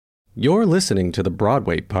You're listening to the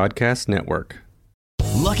Broadway Podcast Network.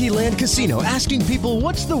 Lucky Land Casino, asking people,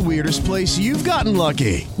 what's the weirdest place you've gotten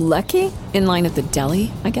lucky? Lucky? In line at the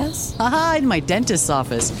deli, I guess? Aha, in my dentist's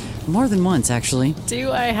office. More than once, actually.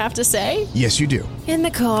 Do I have to say? Yes, you do. In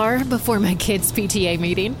the car before my kids' PTA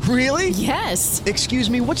meeting. Really? Yes. Excuse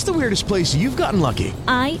me, what's the weirdest place you've gotten lucky?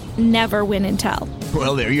 I never win and tell.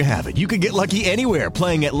 Well, there you have it. You can get lucky anywhere,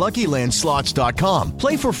 playing at LuckyLandSlots.com.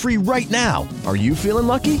 Play for free right now. Are you feeling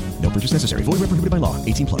lucky? No purchase necessary. Void where prohibited by law.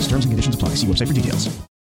 18+. Terms and conditions apply. See website for details.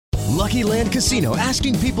 Lucky Land Casino,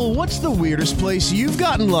 asking people, what's the weirdest place you've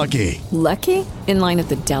gotten lucky? Lucky? In line at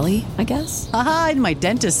the deli, I guess? Aha, in my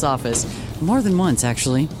dentist's office. More than once,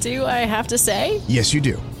 actually. Do I have to say? Yes, you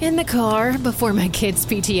do. In the car before my kids'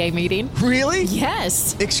 PTA meeting. Really?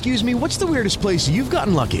 Yes. Excuse me, what's the weirdest place you've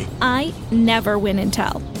gotten lucky? I never win and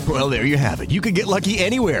tell. Well, there you have it. You can get lucky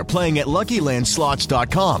anywhere, playing at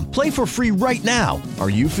LuckyLandSlots.com. Play for free right now. Are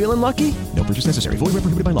you feeling lucky? No purchase necessary. Void where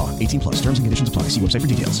prohibited by law. 18+. Terms and conditions apply. See website for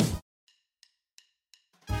details.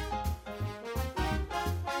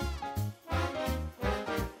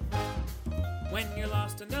 When you're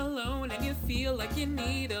lost and alone and you feel like you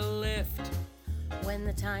need a lift. When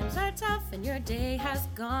the times are tough and your day has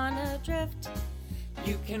gone adrift.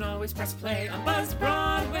 You can always press play on Buzzed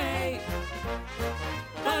Broadway.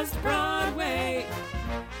 Buzzed Broadway.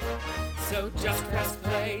 So just press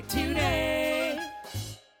play today.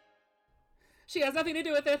 She has nothing to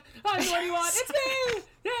do with it. I'm the one you want. It's me.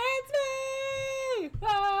 It's me.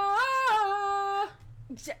 Ah.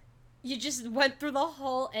 You just went through the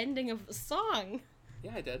whole ending of the song.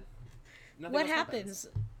 Yeah, I did. Nothing What else happens?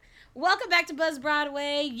 Welcome back to Buzz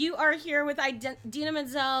Broadway. You are here with Idina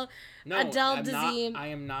Menzel, Adele Dazeem. I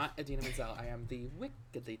am not Idina Menzel. I am the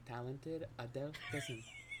wickedly talented Adele Dazeem.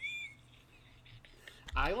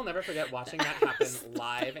 I will never forget watching that happen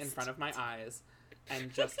live in front of my eyes,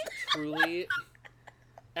 and just truly,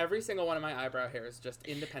 every single one of my eyebrow hairs just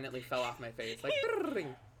independently fell off my face. Like,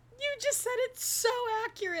 You just said it so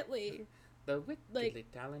accurately. the wickedly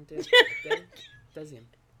talented Adele Dazeem.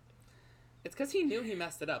 It's because he knew he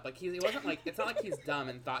messed it up. Like, he wasn't like, it's not like he's dumb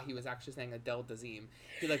and thought he was actually saying Adele Dazeem.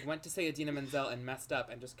 He, like, went to say Idina Menzel and messed up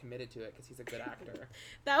and just committed to it because he's a good actor.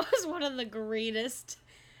 That was one of the greatest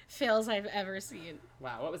fails I've ever seen.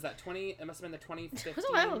 Wow, what was that? It must have been the 2015 It was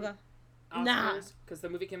a while ago. Oscars? Nah. Because the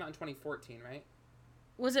movie came out in 2014, right?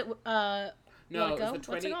 Was it, No, Let It it was Go? the 20,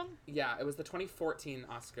 What's it called? Yeah, it was the 2014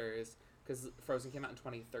 Oscars because Frozen came out in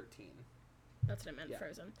 2013. That's what I meant, Yeah.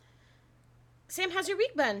 Frozen. Sam, how's your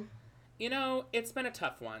week been? You know, it's been a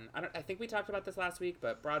tough one. I think we talked about this last week,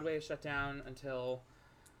 but Broadway is shut down until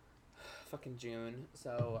fucking June.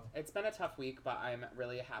 So it's been a tough week, but I'm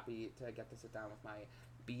really happy to get to sit down with my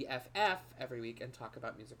BFF every week and talk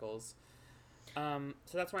about musicals. So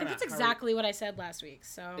that's where I'm at. That's exactly what I said last week.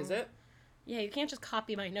 So Is it? Yeah, you can't just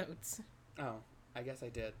copy my notes. Oh, I guess I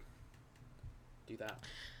did do that.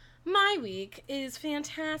 My week is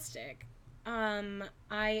fantastic.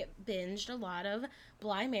 I binged a lot of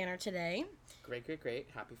Bly Manor today. Great.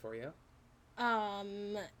 Happy for you.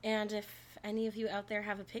 And if any of you out there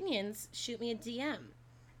have opinions, shoot me a DM.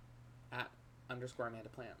 At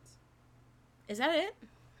 _Amanda Plans. Is that it?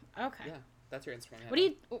 Okay. Yeah, that's your Instagram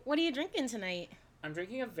handle. What are you drinking tonight? I'm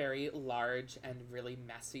drinking a very large and really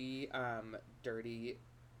messy, dirty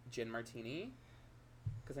gin martini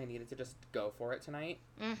because I needed to just go for it tonight.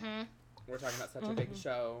 Mm-hmm. We're talking about such a big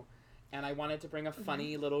show, and I wanted to bring a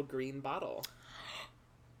funny little green bottle.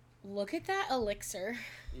 Look at that elixir.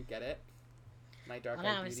 You get it? My dark Well,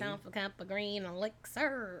 now eyed beauty. myself a cup of green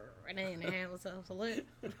elixir, and then have myself a look.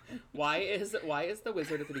 Why is the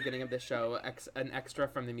wizard at the beginning of this show an extra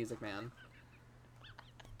from the Music Man?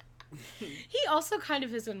 He also kind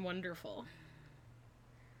of is in Wonderful.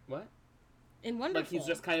 What? In Wonderful. Like he's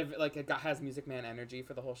just kind of like has Music Man energy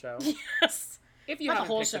for the whole show. Yes. If you Not the haven't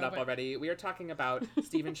whole picked it show, up but- already, we are talking about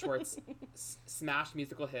Stephen Schwartz's smash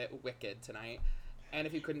musical hit Wicked tonight. And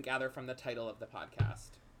if you couldn't gather from the title of the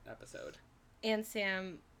podcast episode. And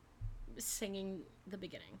Sam singing the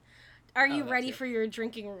beginning. Are you that's ready it. for your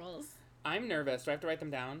drinking rules? I'm nervous. Do I have to write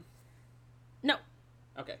them down? No.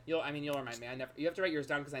 Okay. You'll remind me. You have to write yours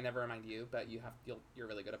down because I never remind you, but you're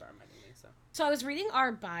really good about reminding me, so. So I was reading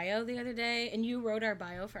our bio the other day, and you wrote our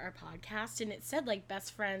bio for our podcast, and it said, like,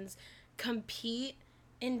 best friends compete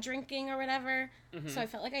in drinking or whatever. Mm-hmm. So I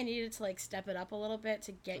felt like I needed to, like, step it up a little bit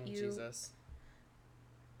to get you. Jesus.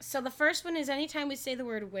 So the first one is anytime we say the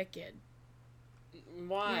word wicked,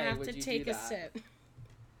 Why you have would to you take do a that? sip.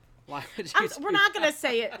 Why would you We're do not going to that?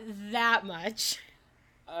 say it that much.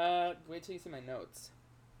 Wait till you see my notes.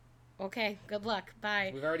 Okay, good luck. Bye.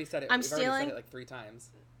 We've already said it. I'm We've already stealing- said it like 3 times.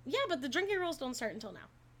 Yeah, but the drinking rules don't start until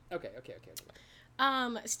now. Okay.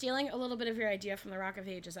 Stealing a little bit of your idea from the Rock of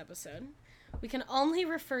Ages episode, we can only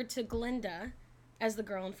refer to Glinda as the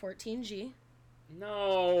girl in 14G.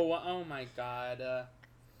 No. Oh my god.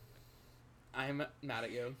 I'm mad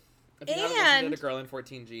at you. If you haven't listened to The Girl in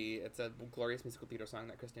 14G, it's a glorious musical theater song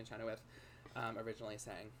that Christian Chenoweth originally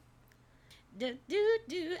sang.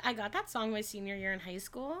 I got that song my senior year in high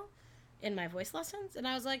school in my voice lessons, and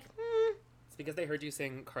I was like, It's because they heard you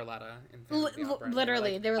sing Carlotta in Phantom of the Opera, and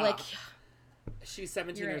literally, they were like, she's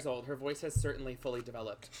 17 years old. Her voice has certainly fully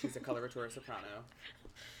developed. She's a coloratura soprano.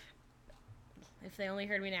 If they only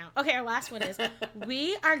heard me now. Okay, our last one is,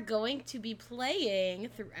 we are going to be playing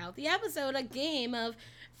throughout the episode a game of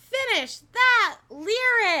Finish That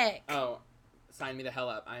Lyric. Oh, sign me the hell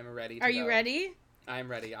up. I'm ready to go. Are you ready? I'm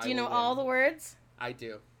ready. Do you know all the words? I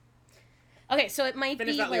do. Okay, so it might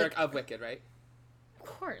Finish be that lyric of Wicked, right? Of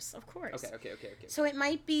course. Okay. So it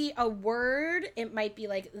might be a word. It might be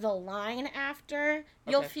like the line after.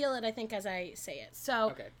 You'll feel it, I think, as I say it. So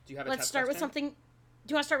okay. Do you have a let's test start with question? something.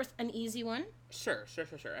 Do you want to start with an easy one? Sure.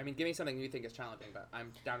 I mean, give me something you think is challenging, but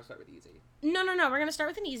I'm down to start with easy. No. We're going to start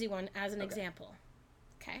with an easy one as an example.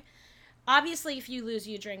 Okay. Obviously, if you lose,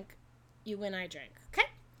 you drink. You win, I drink. Okay?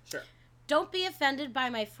 Sure. Don't be offended by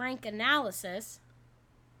my frank analysis.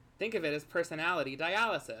 Think of it as personality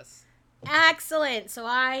dialysis. Excellent. So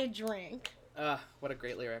I drink. What a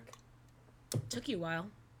great lyric. Took you a while.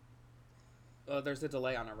 Well, there's a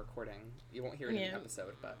delay on our recording. You won't hear it in the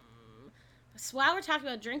episode, but... So while we're talking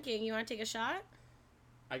about drinking, you want to take a shot?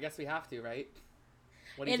 I guess we have to, right?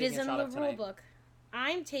 What are you It is taking a in shot the of rule tonight? book.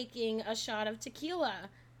 I'm taking a shot of tequila.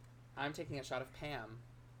 I'm taking a shot of Pam.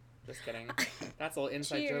 Just kidding. That's a little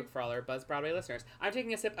inside Cheers. joke for all our Buzz Broadway listeners. I'm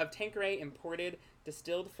taking a sip of Tanqueray imported,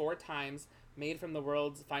 distilled 4 times, made from the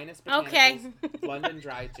world's finest botanicals, London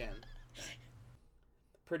Dry Gin.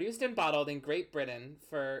 Produced and bottled in Great Britain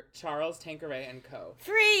for Charles Tanqueray and Co.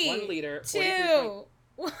 3, 1 liter, 2,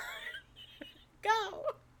 1, go.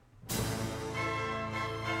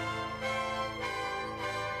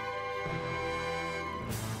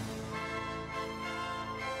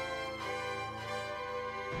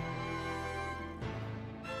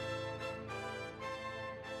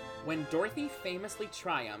 When Dorothy famously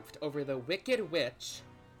triumphed over the Wicked Witch,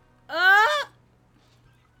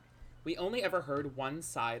 we only ever heard one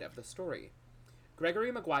side of the story.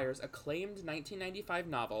 Gregory Maguire's acclaimed 1995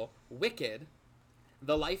 novel, Wicked,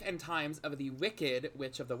 The Life and Times of the Wicked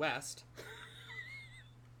Witch of the West,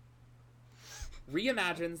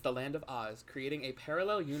 reimagines the Land of Oz, creating a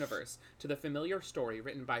parallel universe to the familiar story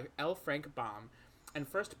written by L. Frank Baum and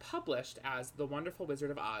first published as The Wonderful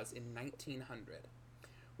Wizard of Oz in 1900.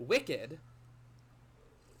 Wicked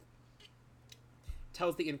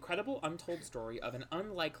tells the incredible untold story of an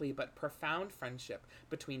unlikely but profound friendship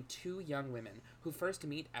between 2 young women who first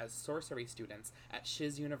meet as sorcery students at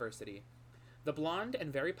Shiz University. The blonde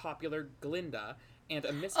and very popular Glinda and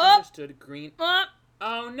a misunderstood green...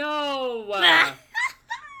 Oh no!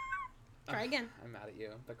 Try again. I'm mad at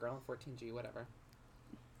you. The girl in 14G, whatever.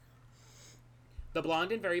 The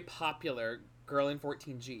blonde and very popular girl in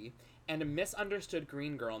 14G and a misunderstood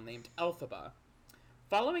green girl named Elphaba.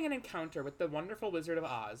 Following an encounter with the Wonderful Wizard of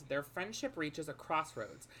Oz, their friendship reaches a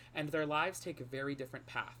crossroads, and their lives take a very different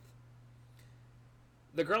path.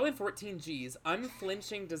 The girl in 14G's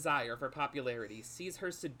unflinching desire for popularity sees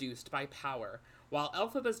her seduced by power, while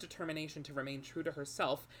Elphaba's determination to remain true to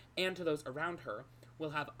herself and to those around her will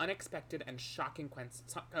have unexpected and shocking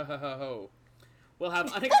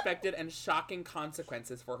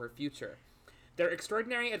consequences for her future. Their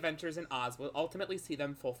extraordinary adventures in Oz will ultimately see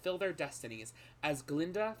them fulfill their destinies as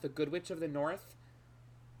Glinda, the Good Witch of the North...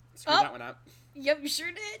 Screw that one up. Yep, you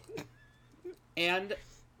sure did. And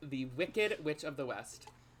the Wicked Witch of the West.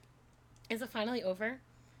 Is it finally over?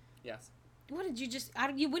 Yes. What did you just...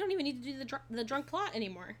 we don't even need to do the drunk plot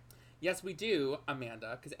anymore. Yes, we do,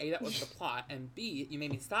 Amanda, because A, that was the plot, and B, you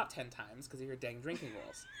made me stop 10 times because of your dang drinking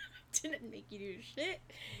rules. Didn't make you do shit.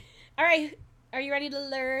 All right, are you ready to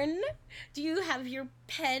learn? Do you have your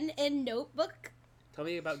pen and notebook? Tell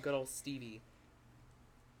me about good old Stevie.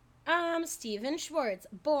 Stephen Schwartz,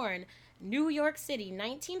 born New York City,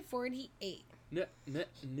 1948.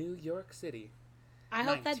 New York City. I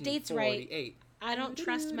hope that date's right. I don't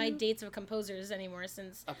trust my dates of composers anymore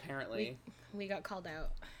since... Apparently. We got called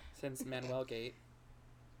out. Since Manuel Gate.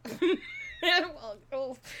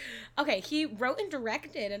 Okay, he wrote and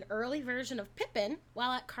directed an early version of Pippin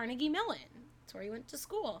while at Carnegie Mellon. That's where he went to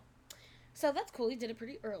school. So that's cool. He did it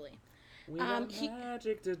pretty early. We got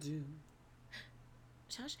magic to do.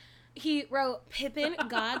 Shush. He wrote Pippin,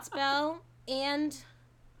 Godspell, and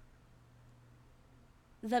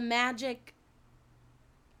the Magic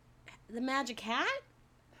The Magic Hat?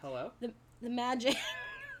 Hello? The Magic...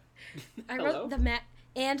 I Hello? wrote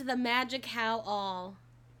and The Magic How All.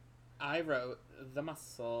 I wrote The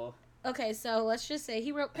Muscle. Okay, so let's just say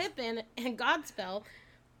he wrote Pippin and Godspell,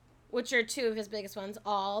 which are two of his biggest ones,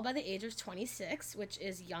 all by the age of 26, which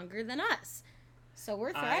is younger than us. So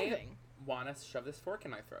we're thriving. I want to shove this fork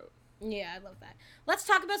in my throat. Yeah, I love that. Let's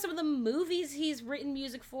talk about some of the movies he's written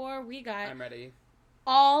music for. I'm ready.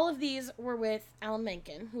 All of these were with Alan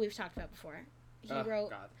Menken, who we've talked about before. He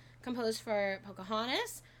composed for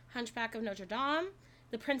Pocahontas, Hunchback of Notre Dame,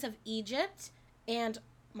 The Prince of Egypt, and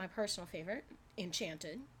my personal favorite,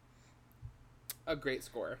 Enchanted. A great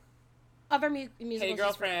score. Other musicals. Hey,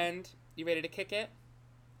 girlfriend, you ready to kick it?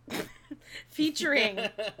 Featuring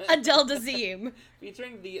Adele Dazeem.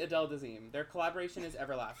 Featuring the Adele Dazeem. Their collaboration is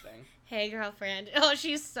everlasting. Hey, girlfriend. Oh,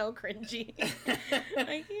 she's so cringy.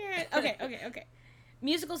 I hear it. Okay.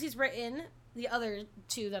 Musicals he's written, the other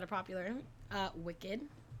two that are popular, Wicked.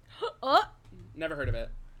 Oh! Never heard of it.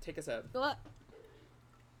 Take a sip.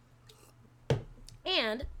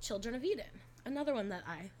 And Children of Eden. Another one that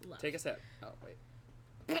I love. Take a sip. Oh, wait.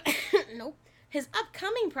 Nope. His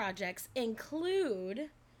upcoming projects include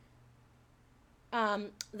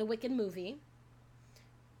the Wicked movie,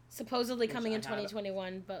 supposedly coming in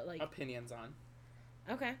 2021, but like... opinions on.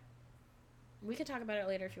 Okay. We can talk about it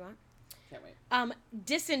later if you want. Can't wait.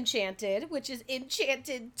 Disenchanted, which is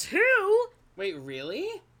Enchanted 2. Wait, really?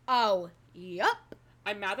 Oh, yup.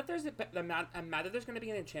 I'm mad that there's going to be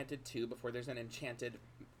an Enchanted 2 before there's an Enchanted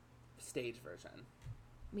stage version.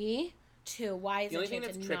 Me too. Why is the only thing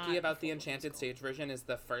Enchanted that's tricky about the before Enchanted stage version is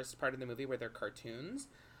the first part of the movie where they're cartoons.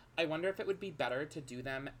 I wonder if it would be better to do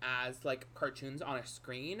them as like cartoons on a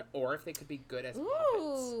screen, or if they could be good as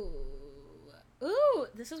puppets. Ooh,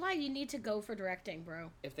 this is why you need to go for directing, bro.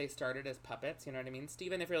 If they started as puppets, you know what I mean?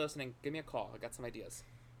 Steven, if you're listening, give me a call. I got some ideas.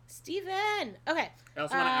 Steven! Okay. I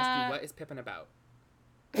also want to ask you, what is Pippin about?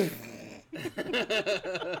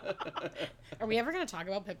 Are we ever going to talk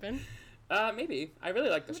about Pippin? Maybe. I really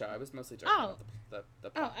like the show. I was mostly joking about the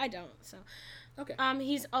plot. I don't, so... Okay.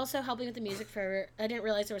 He's also helping with the music for... I didn't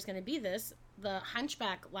realize there was going to be this. The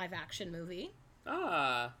Hunchback live-action movie.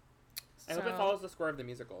 I hope it follows the score of the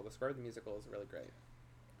musical. The score of the musical is really great.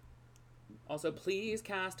 Also, please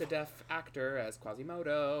cast a deaf actor as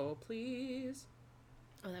Quasimodo. Please.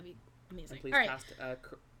 Oh, that'd be amazing. And please cast an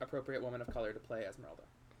appropriate woman of color to play Esmeralda.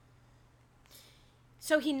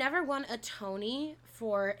 So he never won a Tony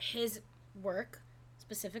for his work,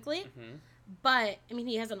 specifically. Mm-hmm. But, I mean,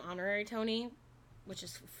 he has an honorary Tony, which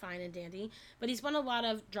is fine and dandy. But he's won a lot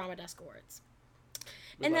of Drama Desk awards.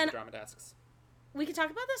 We love the Drama Desks. We can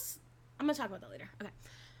talk about this. I'm going to talk about that later.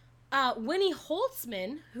 Okay. Winnie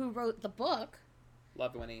Holtzman, who wrote the book.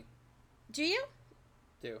 Love Winnie. Do you?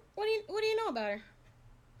 Do. What do you know about her?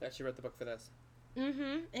 That she wrote the book for this.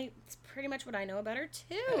 Mm-hmm. It's pretty much what I know about her,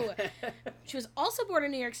 too. She was also born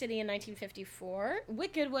in New York City in 1954.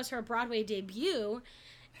 Wicked was her Broadway debut.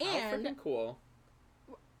 How freaking cool.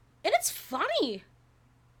 And it's funny.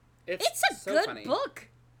 It's a so good funny. book.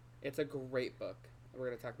 It's a great book. We're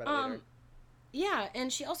going to talk about it later. Yeah,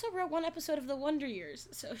 and she also wrote one episode of The Wonder Years,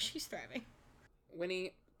 so she's thriving.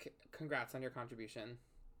 Winnie, congrats on your contribution.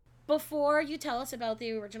 Before you tell us about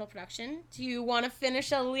the original production, do you want to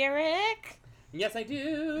finish a lyric? Yes, I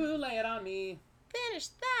do. Lay it on me. Finish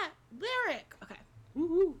that lyric. Okay.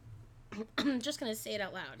 Woo-hoo. I'm just going to say it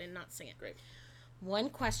out loud and not sing it. Great. One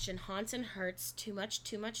question haunts and hurts, too much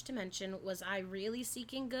to mention. Was I really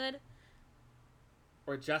seeking good?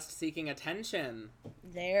 Or just seeking attention.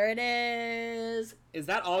 There it is. Is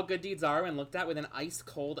that all good deeds are when looked at with an ice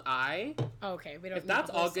cold eye? Okay, we don't. If that's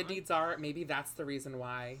all good deeds are, maybe that's the reason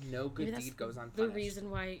why no good deed goes unpunished. The reason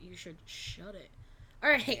why you should shut it. All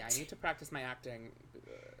right. Hey, I need to practice my acting.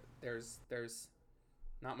 There's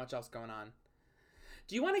not much else going on.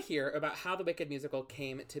 Do you want to hear about how the Wicked musical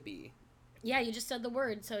came to be? Yeah, you just said the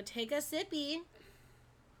word, so take a sippy.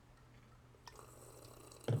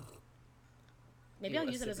 Maybe I'll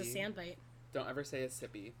use it as a soundbite. Don't ever say a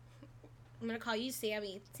sippy. I'm going to call you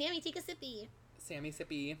Sammy. Sammy, take a sippy. Sammy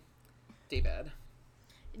Sippy. David.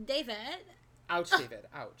 Ouch, David.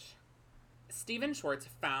 Ouch. Stephen Schwartz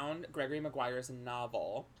found Gregory Maguire's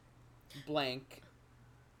novel, blank,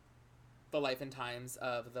 The Life and Times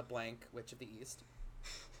of the blank Witch of the East.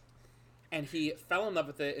 And he fell in love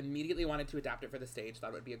with it, immediately wanted to adapt it for the stage,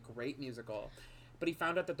 thought it would be a great musical. But he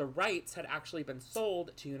found out that the rights had actually been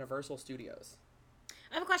sold to Universal Studios.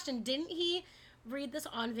 I have a question. Didn't he read this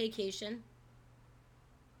on vacation?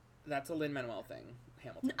 That's a Lin-Manuel thing,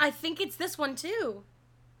 Hamilton. I think it's this one, too.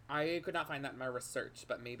 I could not find that in my research,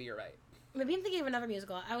 but maybe you're right. Maybe I'm thinking of another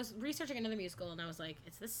musical. I was researching another musical, and I was like,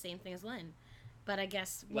 it's the same thing as Lynn. But I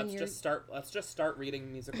guess when Let's just start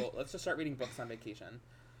reading musical. Let's just start reading books on vacation.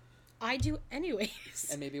 I do anyways.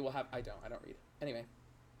 And maybe we'll have... I don't read. Anyway.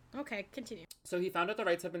 Okay, continue. So he found out the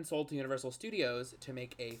rights have been sold to Universal Studios to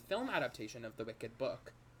make a film adaptation of the Wicked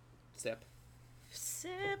book. Sip.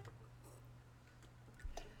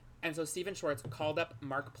 And so Stephen Schwartz called up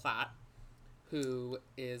Mark Platt, who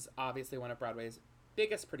is obviously one of Broadway's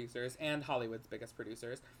biggest producers and Hollywood's biggest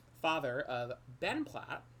producers, father of Ben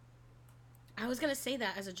Platt. I was going to say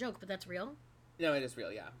that as a joke, but that's real? No, it is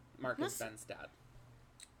real, yeah. Mark is Ben's dad.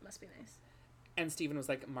 Must be nice. And Stephen was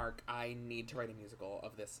like, Mark, I need to write a musical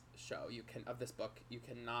of this show. Of this book. You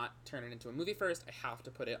cannot turn it into a movie first. I have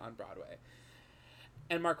to put it on Broadway.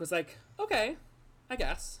 And Mark was like, okay, I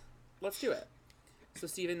guess. Let's do it. So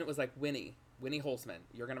Stephen was like, Winnie Holzman,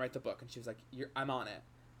 you're going to write the book. And she was like, I'm on it.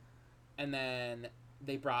 And then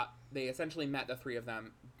they essentially met, the three of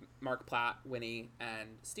them, Mark Platt, Winnie, and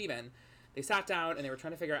Stephen. They sat down and they were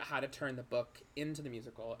trying to figure out how to turn the book into the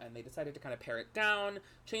musical, and they decided to kind of pare it down,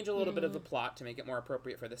 change a little bit of the plot to make it more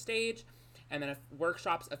appropriate for the stage. And then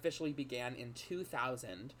workshops officially began in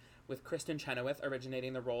 2000 with Kristen Chenoweth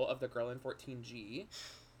originating the role of the girl in 14G.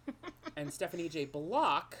 And Stephanie J.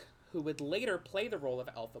 Block, who would later play the role of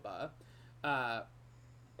Elphaba,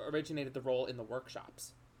 originated the role in the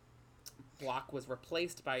workshops. Block was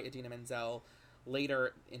replaced by Idina Menzel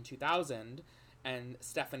later in 2000, and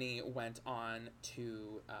Stephanie went on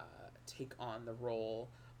to take on the role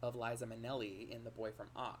of Liza Minnelli in The Boy from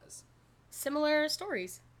Oz. Similar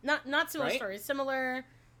stories. Not similar right? stories, similar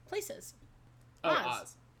places.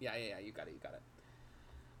 Oz. Yeah, you got it.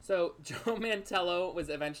 So Joe Mantello was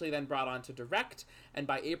eventually then brought on to direct, and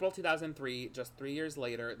by April 2003, just 3 years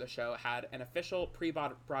later, the show had an official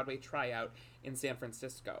pre-Broadway tryout in San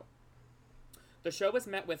Francisco. The show was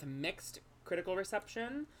met with mixed critical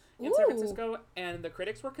reception in San Francisco, and the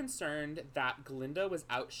critics were concerned that Glinda was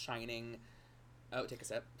outshining... Oh, take a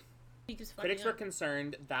sip. Critics were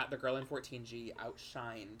concerned that the girl in 14G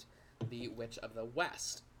outshined the Witch of the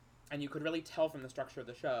West. And you could really tell from the structure of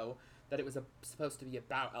the show that it was supposed to be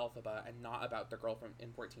about Elphaba and not about the girl in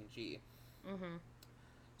 14G. Mm-hmm.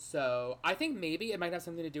 So I think maybe it might have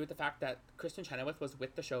something to do with the fact that Kristen Chenoweth was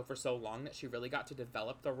with the show for so long that she really got to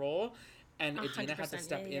develop the role, and Idina had to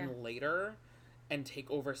step in later and take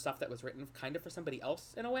over stuff that was written kind of for somebody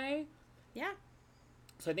else in a way. Yeah.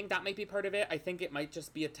 So I think that might be part of it. I think it might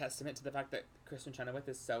just be a testament to the fact that Kristen Chenoweth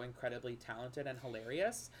is so incredibly talented and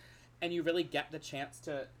hilarious, and you really get the chance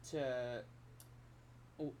to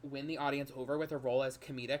win the audience over with a role as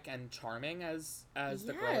comedic and charming as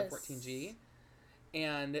the girl in 14G.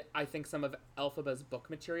 And I think some of Elphaba's book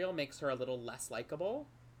material makes her a little less likable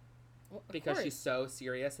because she's so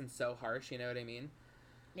serious and so harsh, you know what I mean?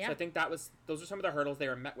 Yeah. So I think those are some of the hurdles they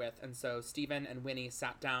were met with. And so Stephen and Winnie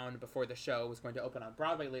sat down before the show was going to open on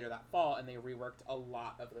Broadway later that fall, and they reworked a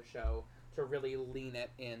lot of the show to really lean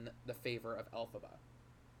it in the favor of Elphaba.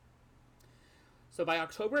 So by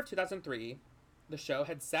October of 2003, the show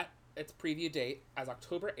had set its preview date as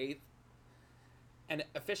October 8th and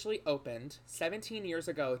officially opened 17 years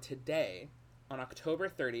ago today on October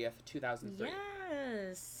 30th, 2003.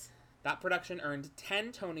 Yes. That production earned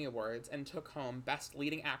 10 Tony Awards and took home Best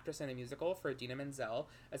Leading Actress in a Musical for Idina Menzel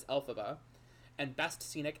as Elphaba and Best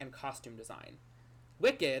Scenic and Costume Design.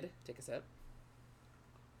 Wicked, take a sip,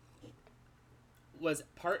 was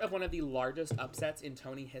part of one of the largest upsets in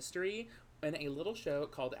Tony history when a little show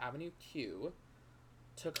called Avenue Q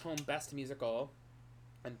took home Best Musical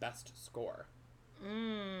and Best Score.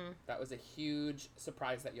 That was a huge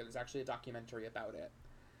surprise that there's actually a documentary about it.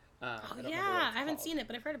 I haven't seen it,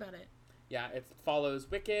 but I've heard about it. Yeah, it follows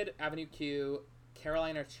Wicked, Avenue Q,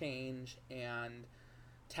 Caroline or Change, and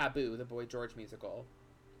Taboo, the Boy George musical,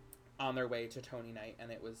 on their way to Tony Night,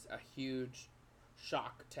 and it was a huge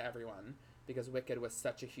shock to everyone because Wicked was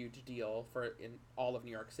such a huge deal in all of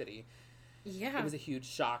New York City. Yeah. It was a huge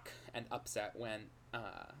shock and upset when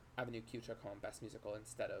Avenue Q took home Best Musical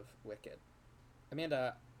instead of Wicked.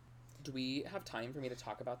 Amanda, do we have time for me to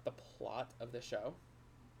talk about the plot of the show?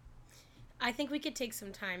 I think we could take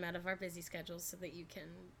some time out of our busy schedules so that you can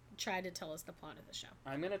try to tell us the plot of the show.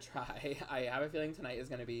 I'm going to try. I have a feeling tonight is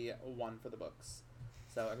going to be one for the books.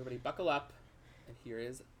 So everybody buckle up, and here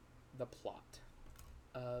is the plot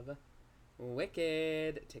of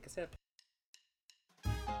Wicked. Take a sip.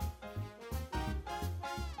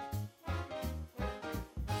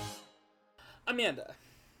 Amanda.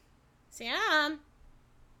 Sam.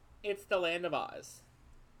 It's the land of Oz.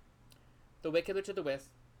 The Wicked Witch of the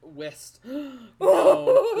West. No.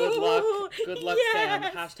 Good luck, yes. Sam.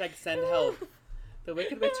 Hashtag send help. The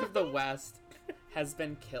Wicked Witch of the West has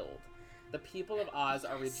been killed. The people of Oz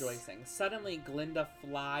are rejoicing. Suddenly, Glinda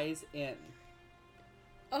flies in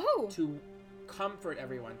to comfort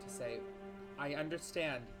everyone, to say, I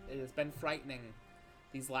understand. It has been frightening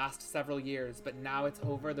these last several years, but now it's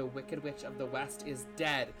over. The Wicked Witch of the West is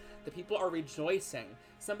dead. The people are rejoicing.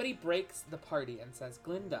 Somebody breaks the party and says,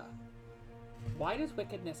 Glinda, why does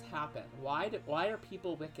wickedness happen? Why are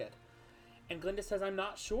people wicked? And Glinda says, I'm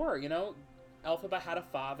not sure. You know, Elphaba had a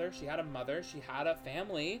father, she had a mother, she had a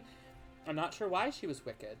family. I'm not sure why she was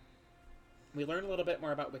wicked. We learn a little bit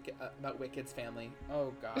more about Wicked's family.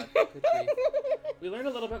 Oh God, good grief. We learn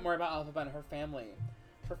a little bit more about Elphaba and her family.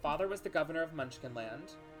 Her father was the governor of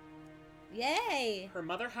Munchkinland. Yay! Her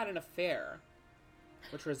mother had an affair,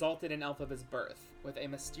 which resulted in Elphaba's birth, with a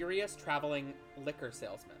mysterious traveling liquor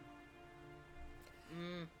salesman.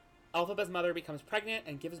 Elphaba's mother becomes pregnant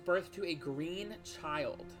and gives birth to a green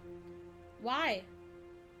child. Why?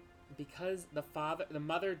 Because the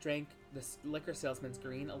mother drank this liquor salesman's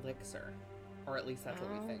green elixir. Or at least that's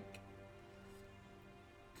what we think.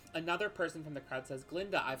 Another person from the crowd says,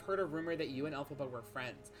 Glinda, I've heard a rumor that you and Elphaba were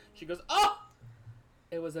friends. She goes, oh!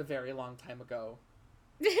 It was a very long time ago.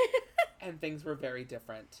 And things were very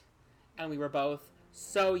different. And we were both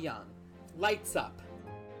so young. Lights up.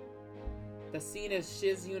 The scene is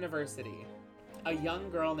Shiz University. A young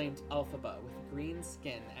girl named Elphaba with green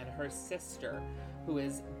skin and her sister, who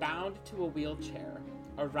is bound to a wheelchair,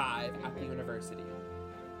 arrive at the university.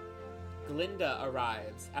 Glinda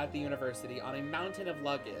arrives at the university on a mountain of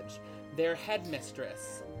luggage. Their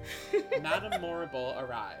headmistress, Madame Morrible,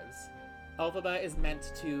 arrives. Elphaba is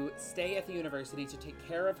meant to stay at the university to take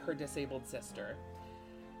care of her disabled sister.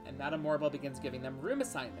 And Madame Morrible begins giving them room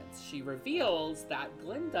assignments. She reveals that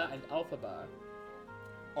Glinda and Elphaba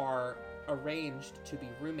are arranged to be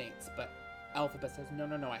roommates, but Elphaba says, no,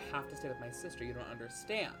 I have to stay with my sister. You don't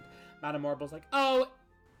understand. Madame Morrible's like, oh,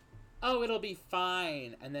 it'll be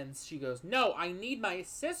fine. And then she goes, no, I need my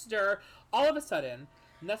sister. All of a sudden,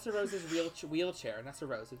 Nessa Rose's wheelchair, Nessa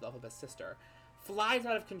Rose, who's Elphaba's sister, flies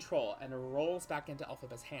out of control and rolls back into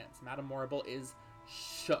Elphaba's hands. Madame Morrible is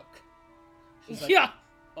shook. She's like,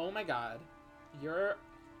 oh my God, you're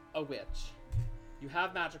a witch. You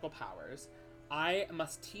have magical powers. I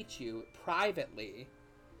must teach you privately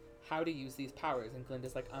how to use these powers. And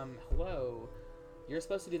Glinda's like, hello, you're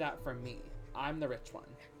supposed to do that for me. I'm the rich one.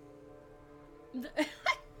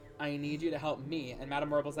 I need you to help me. And Madame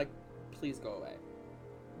Morrible's like, please go away.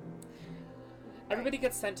 Everybody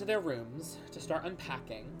gets sent to their rooms to start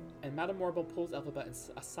unpacking, and Madame Morrible pulls Elphaba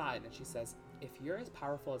aside and she says, if you're as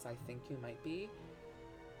powerful as I think you might be,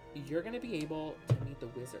 you're going to be able to meet the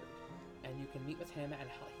wizard, and you can meet with him and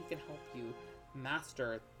he can help you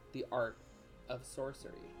master the art of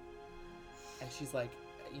sorcery. And she's like,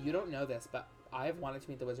 you don't know this, but I've wanted to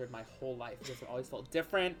meet the wizard my whole life. The wizard always felt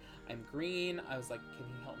different. I'm green. I was like, can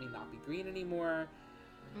he help me not be green anymore?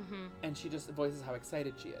 And she just voices how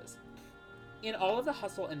excited she is. In all of the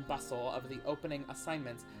hustle and bustle of the opening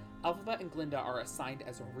assignments, Elphaba and Glinda are assigned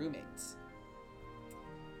as roommates.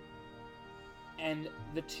 And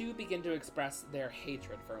the two begin to express their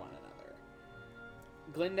hatred for one another.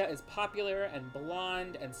 Glinda is popular and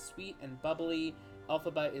blonde and sweet and bubbly.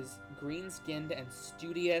 Elphaba is green-skinned and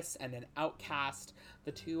studious and an outcast.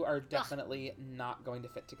 The two are definitely not going to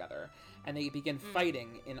fit together. And they begin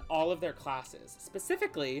fighting in all of their classes.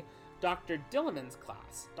 Specifically, Dr. Dillamond's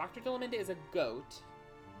class. Dr. Dillamond is a goat.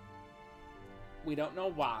 We don't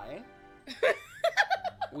know why.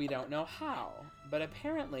 We don't know how. But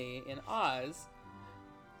apparently, in Oz,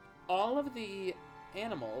 all of the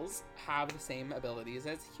animals have the same abilities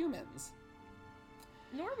as humans.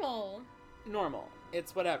 Normal.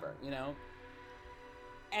 It's whatever, you know?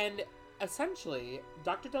 And essentially,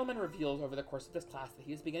 Dr. Dillamond reveals over the course of this class that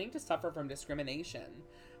he is beginning to suffer from discrimination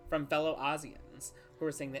from fellow Ozians, who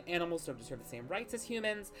are saying that animals don't deserve the same rights as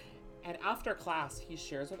humans. And after class, he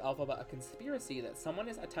shares with Elphaba a conspiracy that someone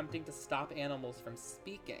is attempting to stop animals from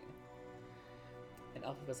speaking. And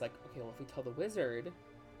Elphaba's like, okay, well, if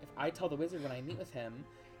I tell the wizard when I meet with him,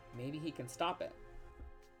 maybe he can stop it.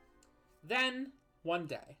 Then, one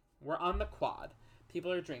day, we're on the quad.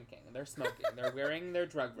 People are drinking, they're smoking, they're wearing their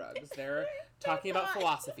drug rugs, they're talking about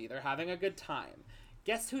philosophy, they're having a good time.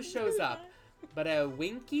 Guess who shows up but a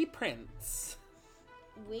winky prince.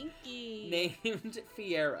 Winky. Named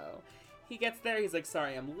Fiyero. He gets there, he's like,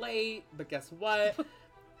 sorry I'm late, but guess what?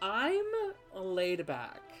 I'm laid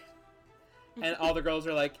back. And all the girls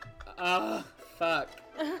are like, fuck.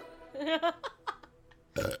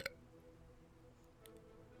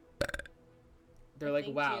 They're like,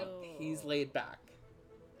 wow, he's laid back.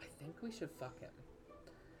 I think we should fuck him.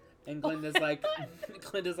 And Glinda's like,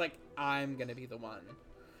 I'm gonna be the one.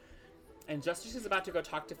 And just as she's about to go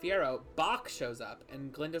talk to Fiyero, Bach shows up.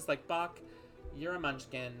 And Glinda's like, Bach, you're a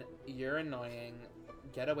munchkin. You're annoying.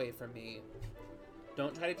 Get away from me.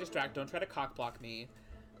 Don't try to distract. Don't try to cock block me.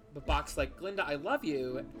 But Bach's like, Glinda, I love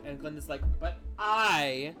you. And Glinda's like, but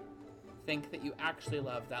I think that you actually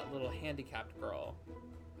love that little handicapped girl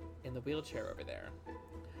in the wheelchair over there.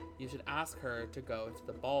 You should ask her to go to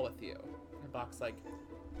the ball with you. And Bach's like,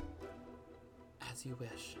 as you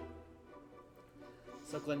wish.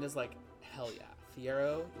 So Glinda's like, hell yeah.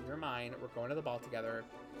 Fiyero, you're mine. We're going to the ball together.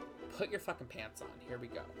 Put your fucking pants on. Here we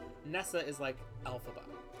go. Nessa is like, Elphaba,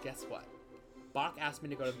 guess what? Bach asked me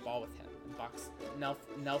to go to the ball with him. And Bach's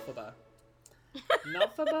Nelphaba.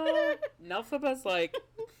 Nelphaba's like,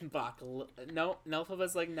 Bach. No,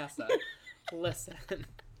 Nelphaba's like, Nessa. Listen.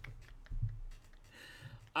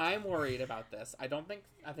 I'm worried about this. I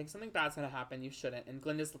think something bad's gonna happen. You shouldn't. And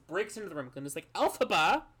Glinda's breaks into the room. Glinda's like,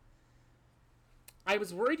 Elphaba! I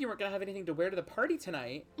was worried you weren't gonna have anything to wear to the party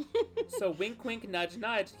tonight. So wink, wink, nudge,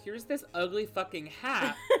 nudge. Here's this ugly fucking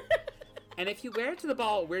hat. And if you wear it to the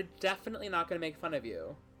ball, we're definitely not gonna make fun of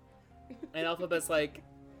you. And Elphaba's like,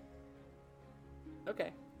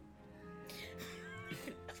 okay.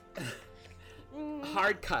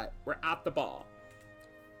 Hard cut. We're at the ball.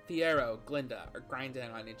 Fiyero, Glinda are grinding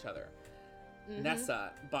on each other. Mm-hmm.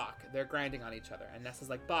 Nessa, Bach, they're grinding on each other. And Nessa's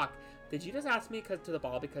like, Bach, did you just ask me to the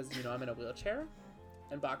ball because you know I'm in a wheelchair?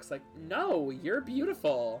 And Bach's like, no, you're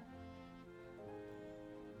beautiful.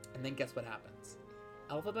 And then guess what happens?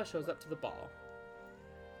 Elphaba shows up to the ball.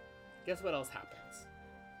 Guess what else happens?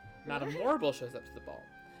 Madame Morrible shows up to the ball.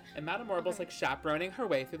 And Madame Morrible's like chaperoning her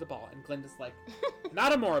way through the ball. And Glinda's like,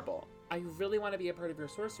 Madame Morrible, I really want to be a part of your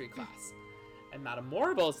sorcery class. And Madame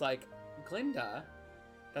Morrible's like, Glinda,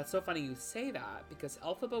 that's so funny you say that because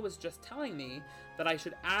Elphaba was just telling me that I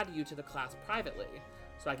should add you to the class privately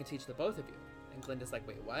so I can teach the both of you. And Glinda's like,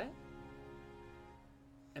 wait, what?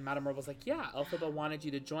 And Madame Morrible's like, yeah, Elphaba wanted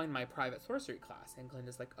you to join my private sorcery class. And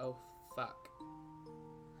Glinda's like, oh, fuck.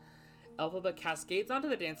 Elphaba cascades onto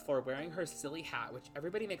the dance floor wearing her silly hat, which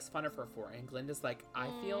everybody makes fun of her for. And Glinda's like, I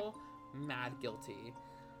feel mad guilty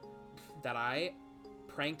that I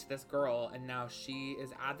pranked this girl and now she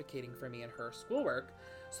is advocating for me in her schoolwork,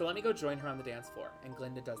 so let me go join her on the dance floor. And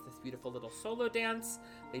Glinda does this beautiful little solo dance.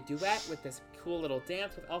 They duet with this cool little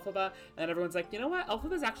dance with Elphaba, and everyone's like, you know what,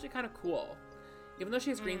 Elphaba's actually kind of cool. Even though she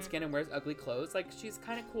has green skin and wears ugly clothes, like, she's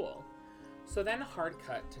kind of cool. So then hard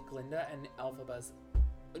cut to Glinda and Elphaba's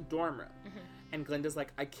dorm room. And Glinda's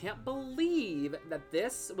like, I can't believe that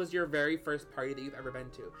this was your very first party that you've ever been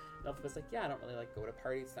to. And Elphaba's like, yeah, I don't really like go to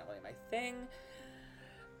parties, it's not really my thing.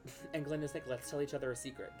 And Glinda's like, let's tell each other a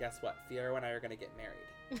secret. Guess what? Fiyero and I are going to get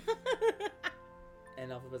married.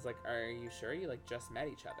 And Elphaba's like, are you sure? You, like, just met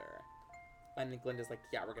each other. And Glinda's like,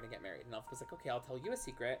 yeah, we're going to get married. And Elphaba's like, okay, I'll tell you a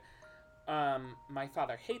secret. My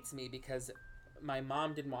father hates me because my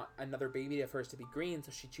mom didn't want another baby of hers to be green, so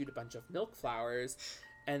she chewed a bunch of milk flowers.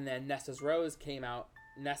 And then Nessa's legs came out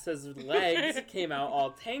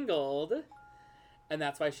all tangled. And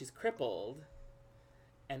that's why she's crippled.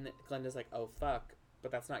 And Glinda's like, oh, fuck.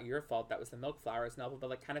 But that's not your fault. That was the milk flowers. And Elphaba,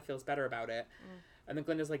 like, kind of feels better about it. And then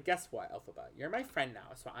Glinda's like, guess what, Elphaba? You're my friend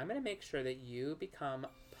now, so I'm going to make sure that you become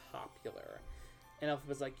popular. And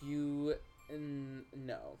Elphaba's like,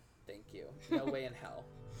 no, thank you. No way in hell.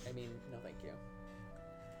 I mean, no thank you.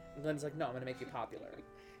 And Glinda's like, no, I'm going to make you popular.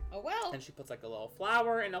 Oh, well. And she puts, like, a little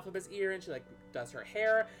flower in Elphaba's ear, and she, like, does her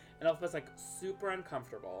hair. And Elphaba's, like, super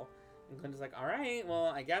uncomfortable. And Glinda's like, all right, well,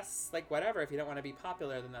 I guess, like, whatever. If you don't want to be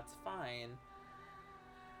popular, then that's fine.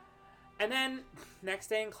 And then, next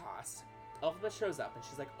day in class, Elphaba shows up, and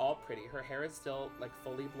she's, like, all pretty. Her hair is still, like,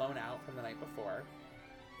 fully blown out from the night before.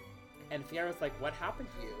 And Fiyero's like, what happened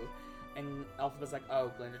to you? And Elphaba's like,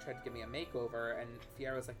 oh, Glinda tried to give me a makeover. And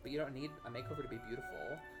Fiyero's like, but you don't need a makeover to be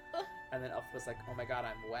beautiful. And then Elphaba's like, oh my god,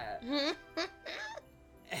 I'm wet.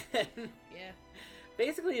 And yeah.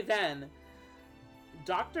 Basically then,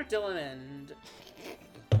 Dr. Dillamond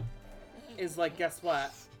is like, guess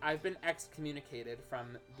what? I've been excommunicated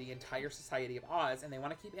from the entire Society of Oz, and they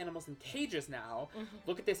want to keep animals in cages now.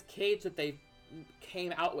 Look at this cage that they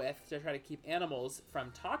came out with to try to keep animals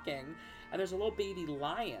from talking, and there's a little baby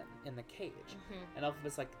lion in the cage. And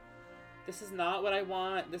Elphaba's like, this is not what I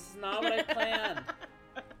want. This is not what I planned.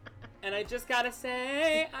 And I just gotta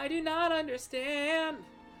say, I do not understand.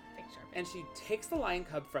 Thanks, Sharpie. And she takes the lion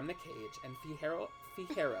cub from the cage, and Fiyero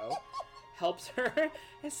helps her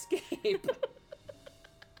escape.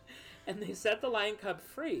 And they set the lion cub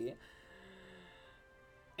free.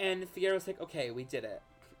 And Fiyero's like, okay, we did it.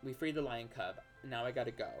 We freed the lion cub. Now I gotta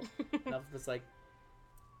go. And Elphaba's like,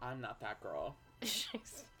 I'm not that girl.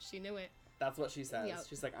 She knew it. That's what she says. Yep.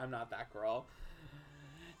 She's like, I'm not that girl.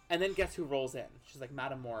 And then guess who rolls in? She's like,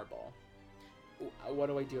 Madame Morrible. What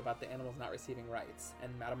do I do about the animals not receiving rights?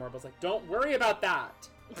 And Madame Morrible's like, don't worry about that.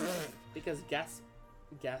 Because guess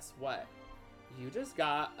what? You just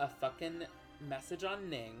got a fucking message on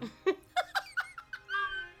Ning.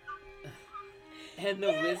 And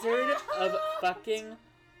the Wizard of fucking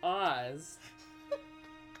Oz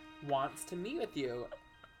wants to meet with you.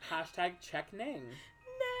 Hashtag check Ning.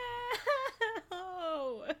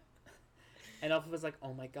 No. And Elphaba's like,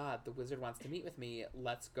 oh my god, the wizard wants to meet with me.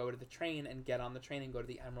 Let's go to the train and get on the train and go to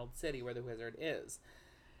the Emerald City where the wizard is.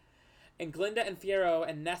 And Glinda and Fiyero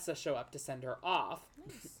and Nessa show up to send her off.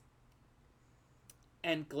 Nice.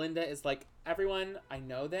 And Glinda is like, everyone, I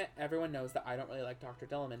know that everyone knows that I don't really like Dr.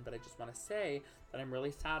 Dilliman, but I just want to say that I'm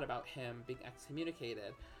really sad about him being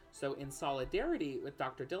excommunicated. So in solidarity with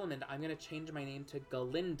Dr. Dilliman, I'm going to change my name to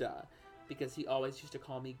Galinda, because he always used to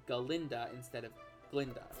call me Galinda instead of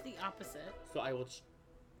Glinda. It's the opposite. So I will...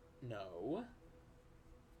 No.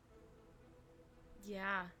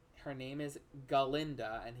 Yeah. Her name is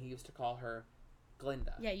Galinda, and he used to call her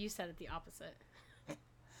Glinda. Yeah, you said it the opposite.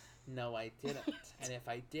 No, I didn't. And if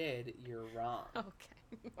I did, you're wrong.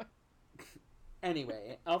 Okay.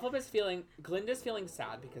 Anyway, Glinda's feeling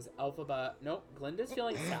sad because Glinda's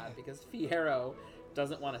feeling sad because Fiyero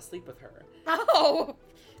doesn't want to sleep with her. Oh!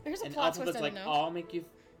 There's a And plot twist I Elphaba's like, didn't know. I'll make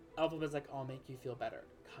you feel better.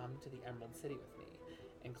 Come to the Emerald City with me.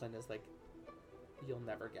 And Glinda's like, you'll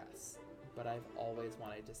never guess, but I've always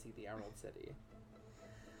wanted to see the Emerald City.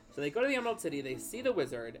 So they go to the Emerald City, they see the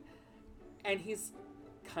wizard, and he's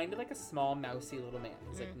kind of like a small, mousy little man.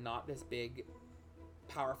 He's like not this big,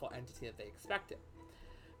 powerful entity that they expected.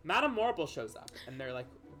 Madame Morrible shows up, and they're like,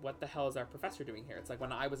 what the hell is our professor doing here? It's like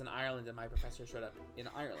when I was in Ireland and my professor showed up in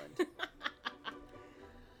Ireland.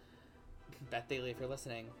 Beth Daly, if you're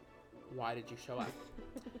listening, why did you show up?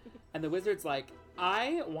 And the wizard's like,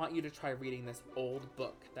 I want you to try reading this old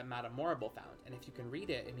book that Madame Morrible found, and if you can read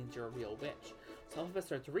it, it means you're a real witch. So Elphaba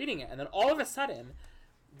starts reading it, and then all of a sudden,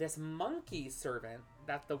 this monkey servant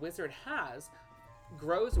that the wizard has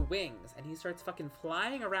grows wings, and he starts fucking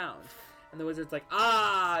flying around. And the wizard's like,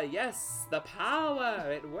 ah, yes, the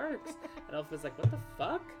power, it works. And Elphaba's like, what the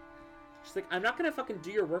fuck? She's like, I'm not gonna fucking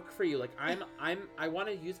do your work for you. Like, I want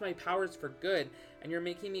to use my powers for good, and you're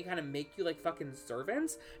making me kind of make you like fucking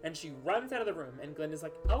servants. And she runs out of the room, and Glinda's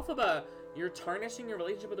like, Elphaba, you're tarnishing your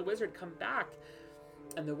relationship with the wizard. Come back.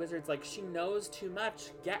 And the wizard's like, she knows too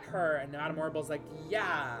much. Get her. And Madame Morrible's like,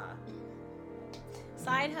 yeah.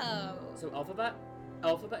 Side hoe. So Elphaba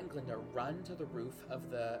and Glinda run to the roof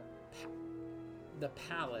of the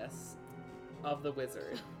palace of the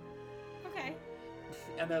wizard. Okay.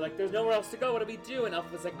 And they're like, there's nowhere else to go. What do we do? And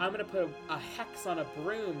Elphaba's like, I'm gonna put a hex on a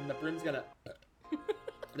broom, and the broom's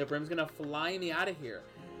gonna fly me out of here.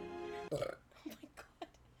 Oh my god.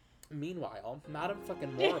 Meanwhile, Madame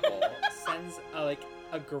fucking Morrible sends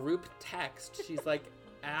a group text. She's like,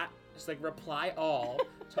 reply all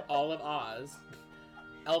to all of Oz.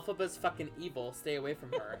 Elphaba's fucking evil. Stay away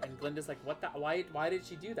from her. And Glinda's like, what the? Why did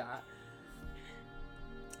she do that?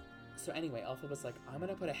 So anyway, Elphaba's like, I'm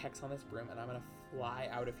gonna put a hex on this broom and I'm gonna fly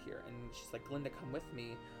out of here. And she's like, Glinda, come with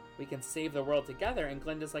me. We can save the world together. And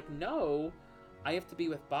Glinda's like, no, I have to be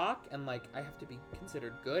with Bach, and like I have to be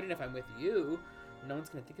considered good. And if I'm with you, no one's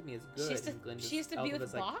gonna think of me as good. She has to be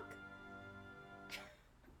with like, Bach?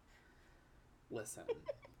 Listen,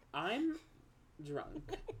 I'm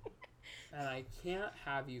drunk, and I can't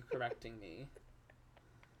have you correcting me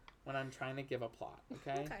when I'm trying to give a plot,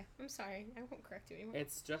 okay? Okay, I'm sorry. I won't correct you anymore.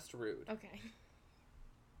 It's just rude. Okay.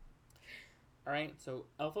 All right, so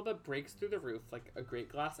Elphaba breaks through the roof like a great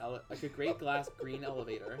glass green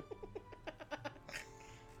elevator.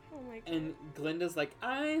 Oh my god. And Glinda's like,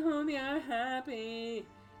 I hope you're happy.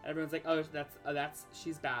 And everyone's like, oh, that's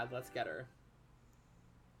she's bad. Let's get her.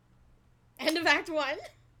 End of Act 1.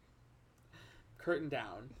 Curtain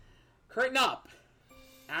down. Curtain up.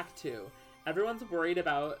 Act 2. Everyone's worried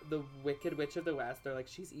about the Wicked Witch of the West. They're like,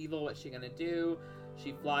 she's evil. What's she gonna do?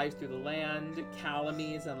 She flies through the land,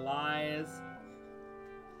 calumnies and lies.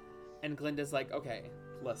 And Glinda's like, okay,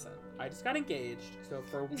 listen, I just got engaged, so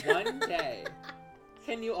for one day,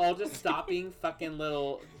 can you all just stop being fucking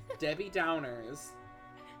little Debbie Downers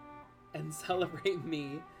and celebrate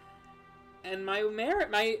me and my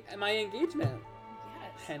engagement?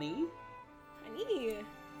 Yes. Penny? Honey.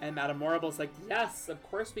 And Madame Morrible's like, yes, of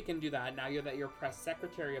course we can do that. Now that you're press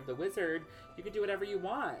secretary of the wizard, you can do whatever you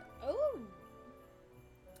want. Oh.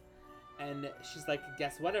 And she's like,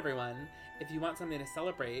 guess what, everyone? If you want something to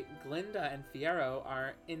celebrate, Glinda and Fiyero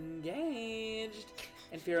are engaged.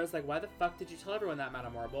 And Fiero's like, why the fuck did you tell everyone that,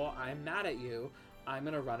 Madame Morrible? I'm mad at you. I'm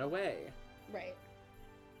gonna run away. Right.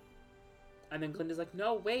 And then Glinda's like,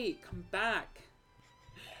 no, wait, come back.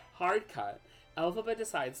 Hard cut. Elphaba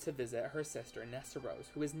decides to visit her sister, Nessarose,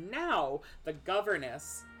 who is now the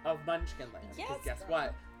governess of Munchkinland. Yes, Because guess girl.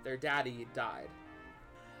 what? Their daddy died.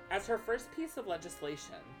 As her first piece of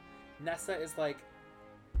legislation, Nessa is like,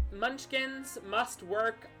 Munchkins must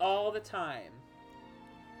work all the time.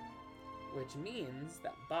 Which means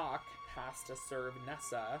that Bach has to serve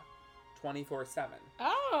Nessa 24/7.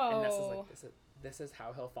 Oh. And Nessa's like, this is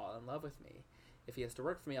how he'll fall in love with me. If he has to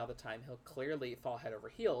work for me all the time, he'll clearly fall head over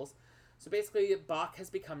heels. So basically, Bach has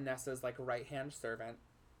become Nessa's, like, right-hand servant.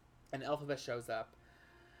 And Elphaba shows up.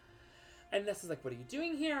 And Nessa's like, what are you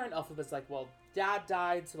doing here? And Elphaba's like, well, Dad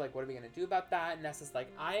died, so, like, what are we going to do about that? And Nessa's like,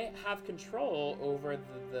 I have control over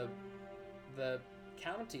the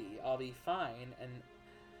county. I'll be fine. And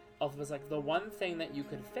Elphaba's like, the one thing that you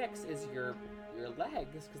could fix is your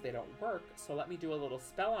legs, because they don't work. So let me do a little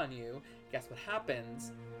spell on you. Guess what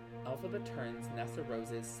happens? Elphaba turns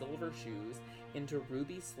Nessarose's silver shoes into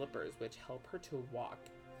ruby slippers, which help her to walk.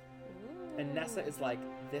 Ooh. And Nessa is like,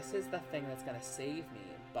 this is the thing that's going to save me.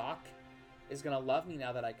 Bach is going to love me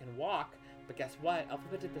now that I can walk. But guess what?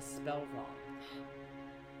 Elphaba did the spell wrong.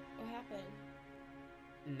 What happened?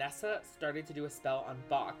 Nessa started to do a spell on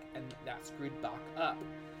Bach, and that screwed Bach up.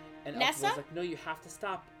 And Nessa? Elphaba was like, no, you have to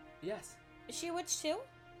stop. Yes. Is she a witch too?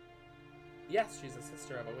 Yes, she's a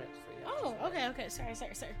sister of a witch. So yeah, Oh, okay. Sorry.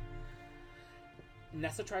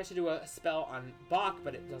 Nessa tries to do a spell on Bach,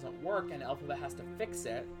 but it doesn't work, and Elphaba has to fix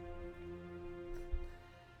it.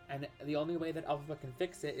 And the only way that Elphaba can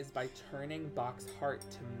fix it is by turning Bach's heart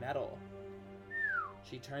to metal.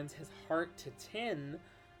 She turns his heart to tin.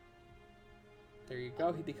 There you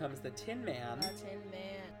go, he becomes the Tin Man. A Tin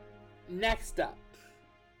Man. Next up,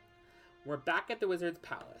 we're back at the Wizard's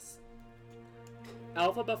Palace.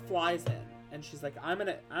 Elphaba flies in, and she's like, I'm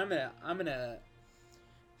gonna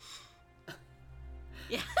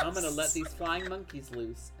Yes. I'm gonna let these flying monkeys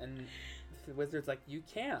loose. And the Wizard's like, you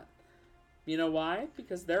can't. You know why?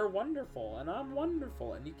 Because they're wonderful, and I'm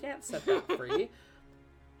wonderful, and you can't set that free.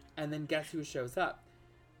 And then guess who shows up?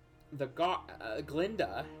 The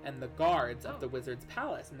Glinda and the guards of the Wizard's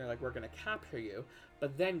Palace, and they're like, we're gonna capture you.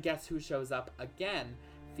 But then guess who shows up again?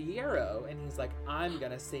 Fiyero, and he's like, I'm